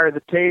acquire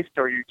the taste,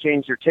 or you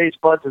change your taste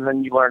buds, and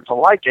then you learn to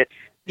like it.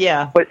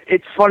 Yeah. But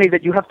it's funny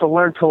that you have to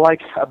learn to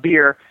like a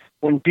beer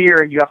when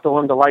beer you have to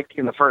learn to like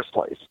in the first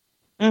place.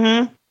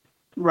 Mm-hmm.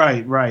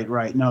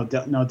 Right. No,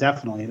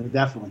 definitely.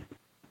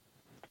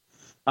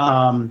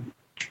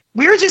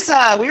 We were just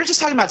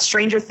talking about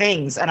Stranger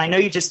Things, and I know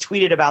you just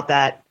tweeted about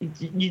that.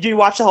 You do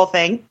watch the whole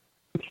thing?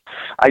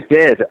 I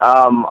did.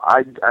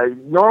 I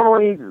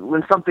normally,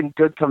 when something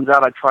good comes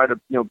out, I try to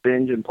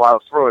binge and plow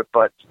through it,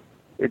 but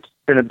it's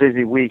been a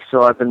busy week,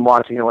 so I've been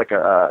watching like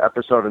a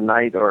episode a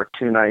night or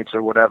 2 nights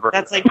or whatever.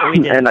 That's like what we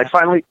did. And I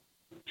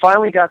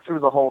finally got through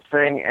the whole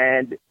thing,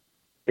 and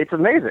it's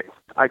amazing.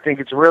 I think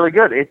it's really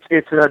good.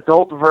 It's an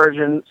adult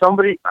version.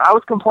 I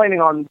was complaining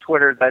on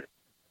Twitter that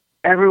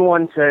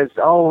everyone says,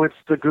 "Oh, it's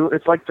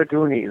like the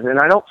Goonies," and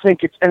I don't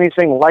think it's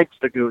anything like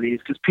the Goonies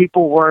because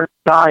people weren't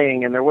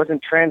dying and there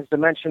wasn't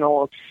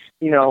transdimensional,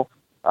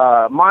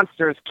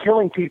 monsters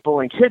killing people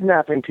and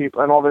kidnapping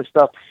people and all this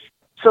stuff.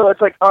 So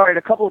it's like, all right,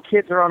 a couple of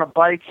kids are on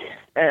bikes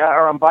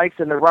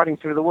and they're riding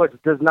through the woods.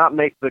 It does not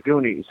make the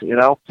Goonies,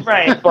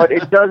 Right. But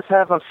it does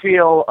have a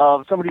feel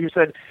of somebody who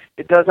said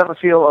it does have a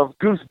feel of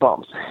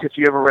Goosebumps. If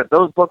you ever read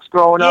those books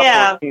growing up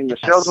or seen the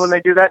shows when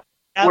they do that.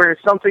 Yep. Where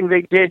something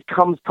they did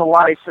comes to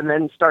life and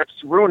then starts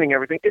ruining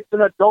everything. It's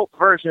an adult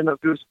version of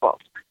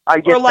Goosebumps.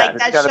 I get or like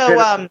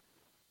that.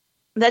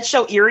 That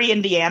show Erie,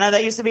 Indiana,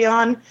 that used to be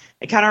on.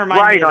 It kind of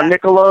reminds me of on that.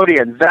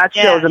 Nickelodeon. That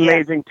show is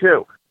amazing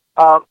too.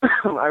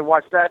 I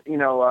watched that, in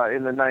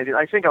the 90s.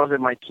 I think I was in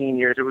my teen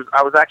years.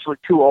 I was actually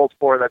too old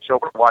for that show,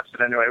 but I watched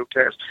it anyway. Who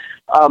cares?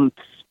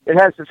 It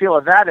has the feel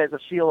of that as a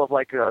feel of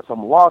like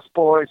some Lost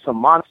Boys, some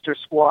Monster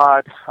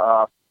Squad.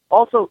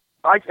 Also.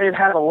 It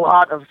had a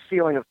lot of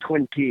feeling of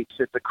Twin Peaks.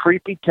 It's a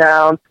creepy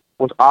town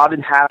with odd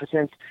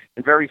inhabitants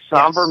and very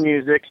somber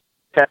music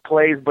that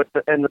plays. But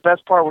the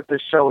best part with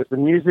this show is the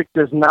music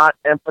does not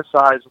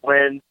emphasize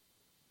when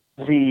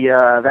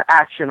the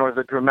action or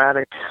the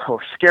dramatic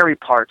or scary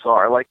parts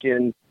are. Like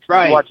in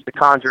you watch The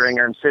Conjuring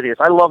or Insidious.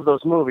 I love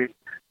those movies,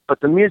 but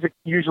the music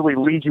usually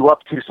leads you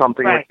up to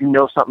something like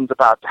something's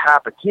about to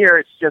happen. Here,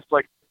 it's just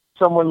like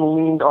someone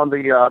leaned on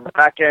the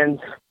back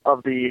end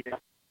of the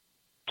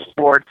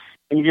keyboard.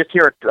 And you just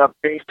hear a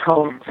bass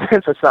tone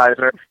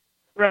synthesizer.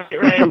 Right.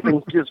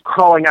 Something just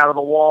crawling out of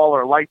the wall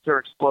or lights are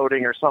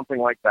exploding or something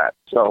like that.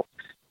 So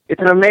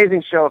it's an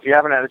amazing show. If you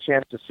haven't had a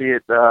chance to see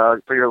it,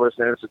 for your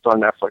listeners, it's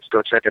on Netflix.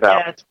 Go check it out.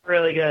 Yeah, it's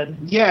really good.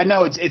 Yeah,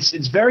 no,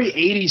 it's very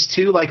 80s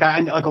too. Like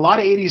a lot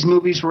of 80s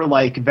movies were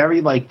like very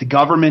like the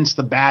government's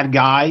the bad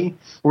guy.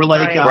 Were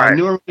like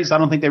newer movies. I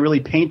don't think they really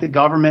paint the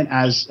government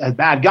as a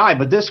bad guy,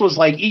 but this was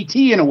like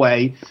E.T. in a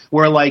way,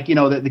 where like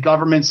the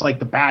government's like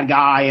the bad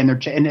guy, and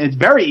and it's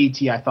very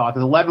E.T. I thought.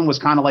 11 was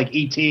kind of like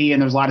E.T.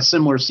 and there's a lot of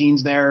similar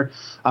scenes there.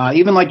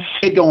 Even like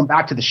going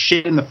back to the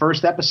shit in the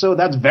first episode,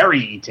 that's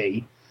very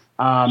E.T.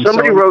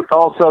 Somebody wrote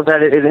also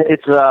that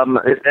it's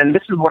and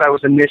this is what I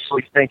was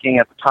initially thinking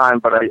at the time,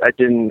 but I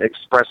didn't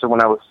express it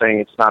when I was saying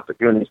it's not the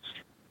Goonies.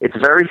 It's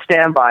very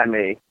Stand By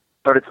Me,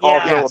 but it's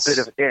also a bit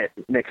of it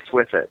mixed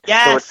with it.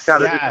 Yes. So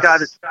it's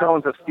got its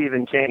tones of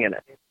Stephen King in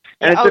it.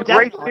 And it's a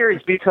great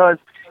series because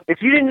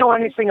if you didn't know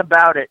anything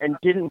about it and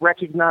didn't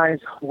recognize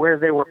where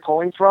they were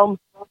pulling from,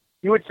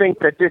 you would think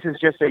that this is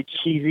just a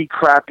cheesy,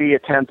 crappy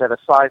attempt at a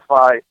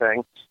sci-fi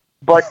thing.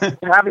 But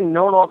having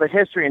known all the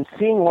history and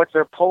seeing what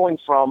they're pulling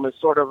from is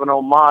sort of an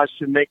homage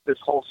to make this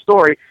whole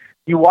story.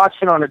 You watch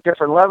it on a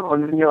different level,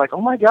 and then you're like,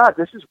 oh, my God,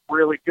 this is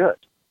really good.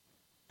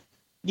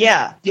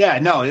 Yeah. Yeah,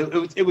 no,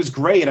 it was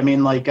great. I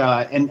mean, like,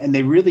 and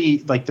they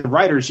really, like, the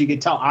writers, you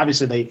could tell,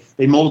 obviously,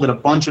 they molded a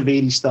bunch of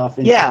 80s stuff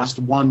into just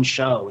one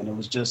show, and it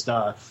was just,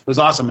 it was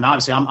awesome. And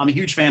obviously, I'm a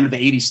huge fan of the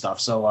 80s stuff,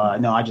 so,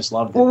 no, I just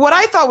loved it. Well, what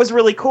I thought was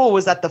really cool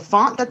was that the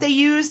font that they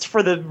used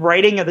for the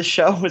writing of the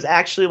show was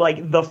actually,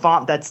 like, the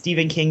font that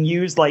Stephen King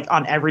used, like,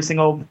 on every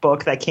single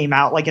book that came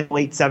out, like, in the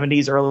late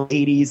 70s, early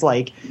 80s.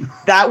 Like,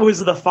 that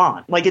was the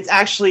font. Like, it's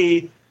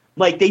actually...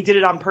 Like, they did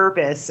it on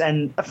purpose,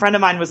 and a friend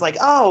of mine was like,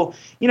 "Oh,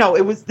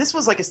 this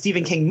was like a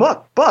Stephen King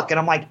book," and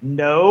I'm like,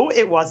 "No,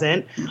 it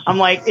wasn't." I'm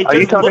like, "Are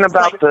you talking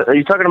about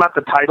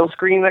the title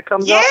screen that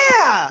comes up?"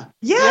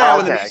 Yeah.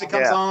 When the music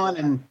comes on,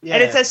 and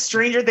it says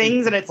Stranger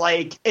Things, and it's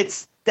like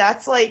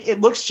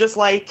it looks just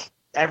like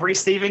every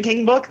Stephen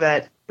King book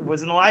that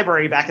was in the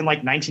library back in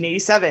like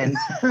 1987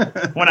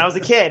 when I was a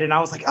kid, and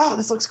I was like, "Oh,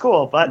 this looks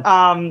cool." But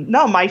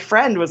no, my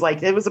friend was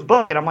like, "It was a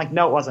book," and I'm like,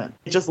 "No, it wasn't.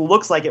 It just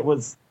looks like it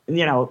was."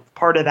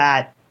 Part of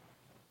that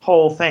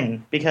whole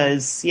thing,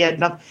 because he had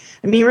nothing.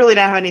 I mean, he really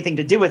didn't have anything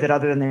to do with it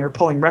other than they were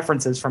pulling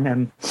references from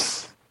him.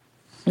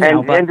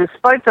 And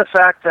despite the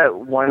fact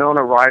that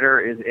Winona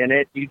Ryder is in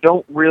it, you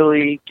don't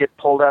really get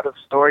pulled out of the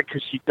story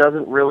because she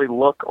doesn't really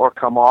look or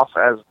come off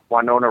as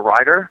Winona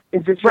Ryder.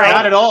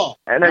 Not at all.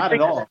 And I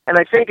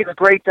think it's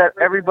great that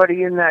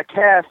everybody in that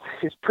cast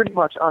is pretty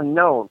much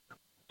unknown.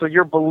 So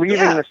you're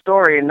believing the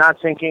story and not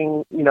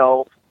thinking,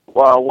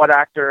 what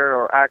actor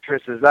or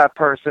actress is that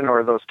person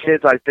or those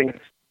kids? I think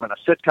it's in a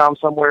sitcom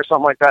somewhere or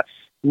something like that.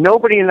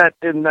 Nobody in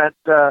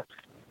that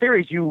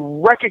series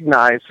you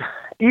recognize,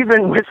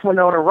 even with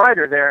Winona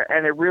Ryder there,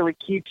 and it really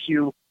keeps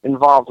you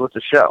involved with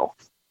the show.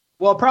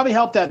 Well, it probably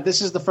helped that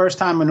this is the first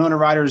time Winona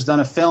Ryder has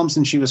done a film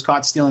since she was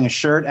caught stealing a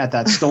shirt at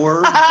that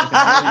store.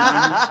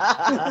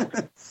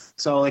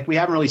 So, like, we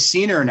haven't really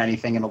seen her in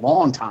anything in a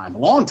long time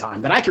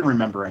that I can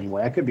remember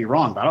anyway. I could be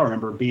wrong, but I don't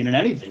remember being in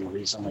anything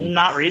recently.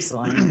 Not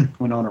recently.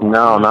 No,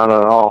 not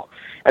at all.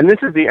 And this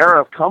is the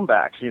era of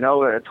comebacks. You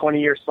know, a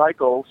 20-year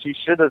cycle. She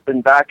should have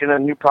been back in a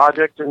new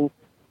project and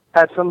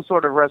had some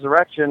sort of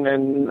resurrection.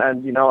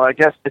 And you know, I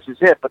guess this is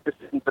it. But this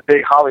isn't the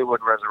big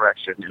Hollywood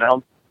resurrection. You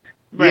know.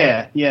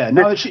 Right. Yeah.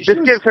 No, this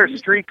gives her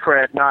street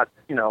cred, not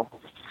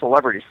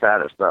celebrity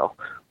status, though.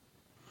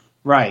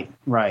 Right.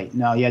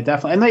 No, yeah,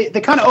 definitely. And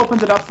they kind of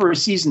opened it up for a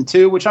season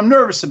 2, which I'm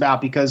nervous about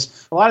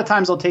because a lot of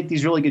times they'll take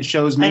these really good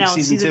shows, make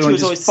season 2 and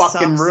just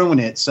fucking ruin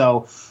it.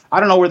 So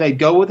I don't know where they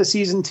go with the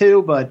season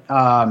 2, but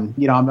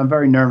I'm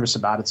very nervous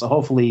about it. So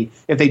hopefully,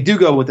 if they do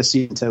go with the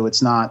season 2,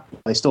 it's not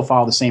they still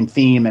follow the same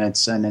theme and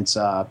it's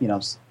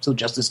still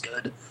just as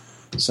good.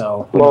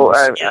 So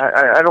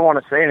I don't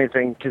want to say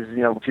anything because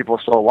people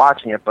are still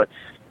watching it, but.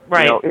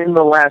 Right. In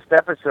the last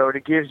episode,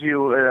 it gives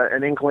you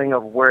an inkling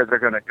of where they're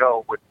going to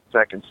go with the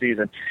second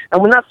season.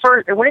 And when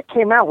it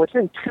came out,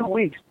 within 2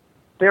 weeks,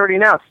 they already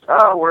announced,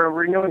 we're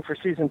renewing for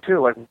season 2.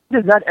 Like,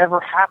 does that ever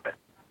happen?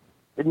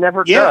 It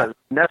never does.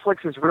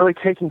 Netflix is really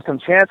taking some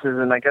chances,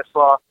 and I guess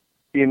saw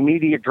the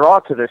immediate draw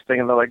to this thing,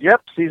 and they're like,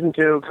 yep, season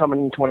 2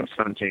 coming in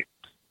 2017.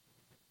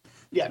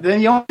 Yeah, then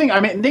the only thing, I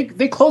mean,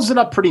 they closed it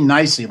up pretty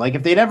nicely. Like,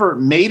 if they'd ever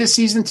made a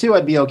season 2,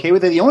 I'd be okay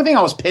with it. The only thing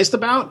I was pissed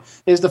about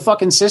is the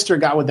fucking sister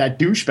got with that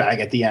douchebag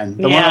at the end.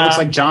 The one that looks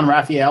like John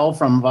Raphael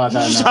from...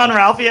 John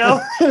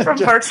Raphael from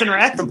Parks and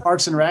Rec? From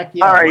Parks and Rec,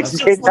 yeah. All right,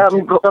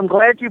 I'm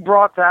glad you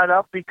brought that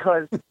up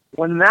because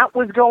when that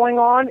was going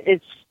on,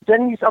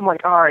 I'm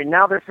like, all right,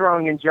 now they're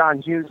throwing in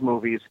John Hughes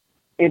movies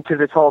into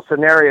this whole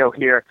scenario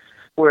here.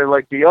 Where,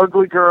 like, the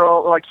ugly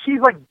girl, like,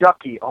 she's like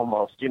Ducky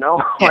almost,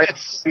 Like,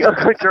 the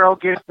ugly girl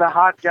gets the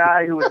hot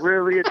guy who was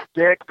really a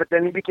dick, but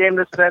then he became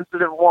the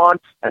sensitive one,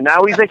 and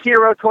now he's a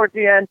hero towards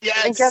the end.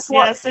 Yes, and guess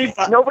what?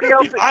 Nobody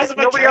else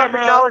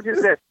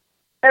acknowledges this.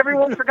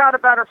 Everyone forgot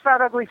about her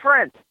fat, ugly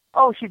friend.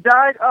 Oh, she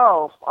died?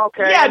 Oh,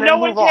 okay. Yeah, no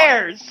one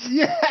cares.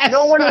 Yes.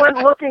 No one went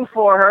looking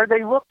for her.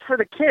 They looked for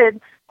the kid.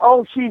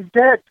 Oh, she's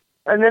dead.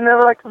 And then they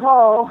were like,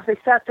 oh, they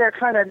sat there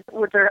kind of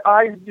with their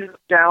eyes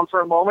down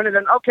for a moment, and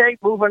then, okay,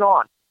 moving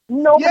on.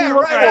 Nobody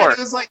looked for it. It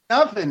was like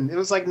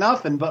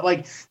nothing. But,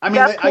 like, I mean,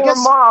 that poor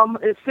mom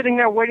is sitting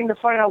there waiting to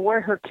find out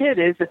where her kid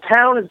is. The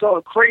town is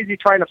going crazy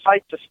trying to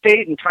fight the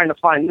state and trying to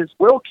find this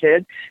Will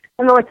kid.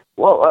 And they're like,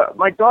 well,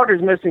 my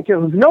daughter's missing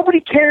too.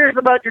 Nobody cares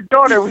about your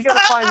daughter. We got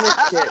to find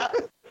this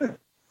kid.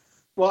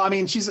 Well, I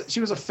mean, she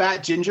was a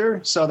fat ginger,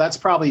 so that's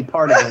probably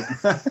part of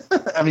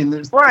it. I mean,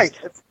 there's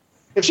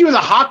if she was a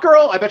hot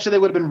girl, I bet you they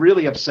would have been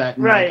really upset.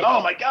 And like,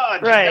 oh my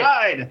God, she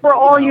died. For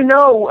all you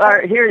know,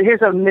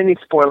 here's a mini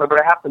spoiler, but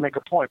I have to make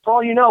a point. For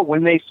all you know,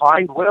 when they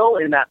find Will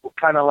in that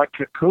kind of like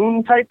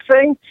cocoon type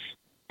thing,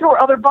 there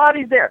were other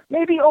bodies there.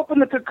 Maybe open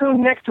the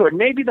cocoon next to it.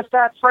 Maybe the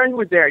fat friend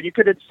was there. You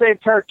could have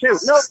saved her too.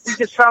 Nope, we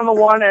just found the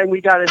one and we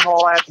got his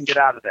whole ass and get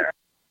out of there.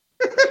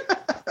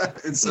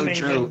 It's so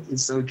true.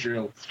 It's so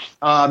true.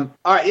 All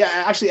right, yeah.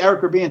 Actually,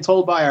 Eric, we're being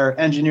told by our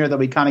engineer that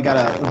we kind of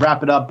got to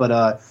wrap it up,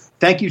 but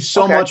thank you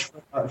so much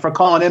for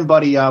calling in,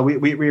 buddy.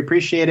 We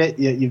appreciate it.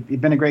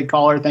 You've been a great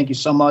caller. Thank you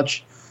so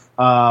much.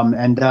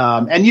 And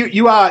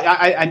you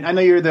I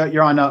know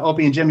you're on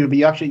Opie and Jimmy, but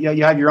you actually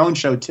you have your own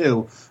show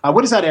too.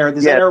 What does that air?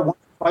 Does that air once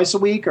or twice a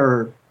week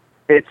or?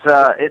 It's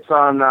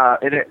on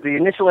the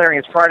initial airing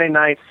is Friday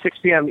night, 6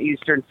 p.m.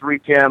 Eastern, 3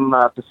 p.m.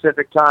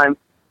 Pacific time.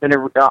 Then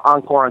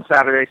encore on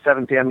Saturday,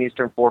 7 p.m.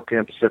 Eastern, 4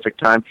 p.m. Pacific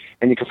time.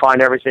 And you can find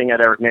everything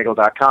at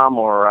ericnagel.com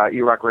or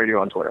eRock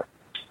Radio on Twitter.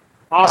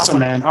 Awesome,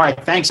 man. All right.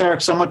 Thanks,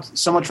 Eric, so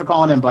much for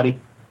calling in, buddy.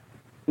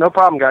 No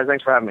problem, guys.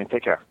 Thanks for having me.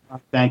 Take care.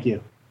 Thank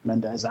you.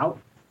 Mendez out.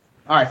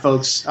 All right,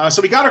 folks. So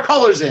we got our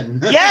callers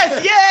in.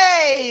 Yes,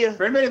 yay!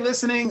 For anybody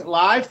listening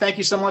live, thank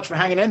you so much for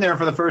hanging in there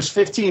for the first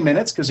 15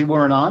 minutes because we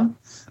weren't on.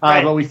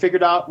 But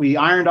we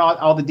ironed out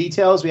all the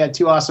details. We had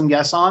 2 awesome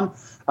guests on.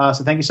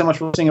 So thank you so much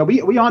for listening. Are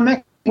we on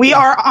next? We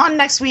are on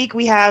next week.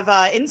 We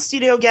have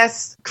in-studio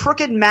guests,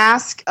 Crooked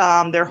Mask.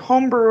 They're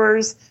home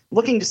brewers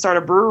looking to start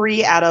a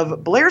brewery out of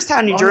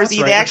Blairstown, New Jersey.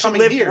 Right. They actually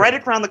live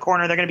right around the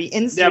corner. They're going to be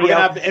in studio. Yeah, we're going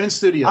to have them in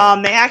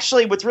studio. They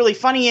actually, what's really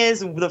funny is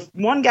the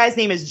one guy's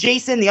name is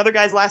Jason. The other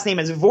guy's last name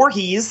is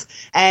Voorhees.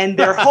 And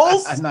their whole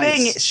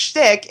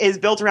shtick is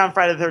built around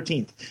Friday the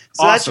 13th.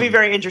 So that should be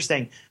very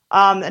interesting.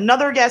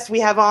 Another guest we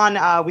have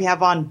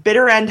on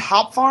Bitter End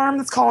Hop Farm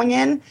that's calling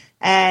in.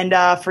 And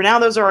for now,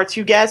 those are our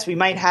 2 guests. We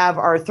might have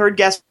our 3rd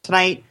guest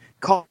tonight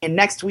calling in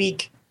next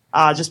week,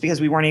 just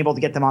because we weren't able to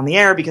get them on the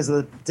air because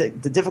of the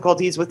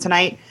difficulties with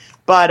tonight.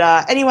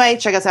 But anyway,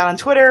 check us out on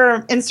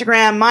Twitter,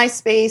 Instagram,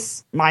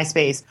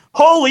 MySpace.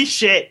 Holy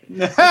shit!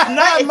 It's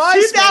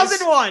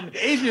 2001.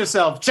 Aging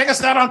yourself. Check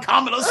us out on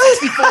Commodore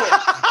 64.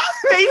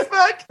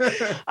 Facebook,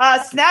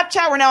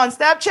 Snapchat. We're now on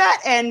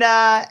Snapchat. And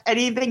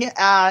anything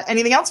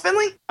else,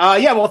 Finley?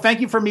 Yeah. Well, thank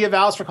you for Mia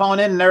Vallis for calling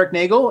in and Eric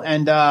Nagel.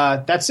 And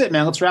that's it,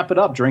 man. Let's wrap it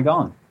up. Drink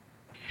on.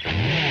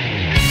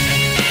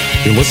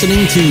 You're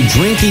listening to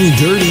Drinking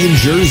Dirty in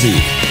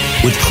Jersey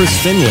with Chris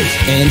Finley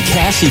and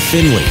Cassie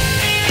Finley,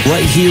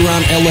 right here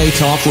on LA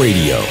Talk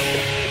Radio.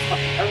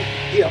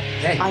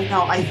 Hey. I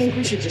know. I think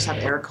we should just have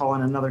Eric call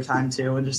in another time too, and just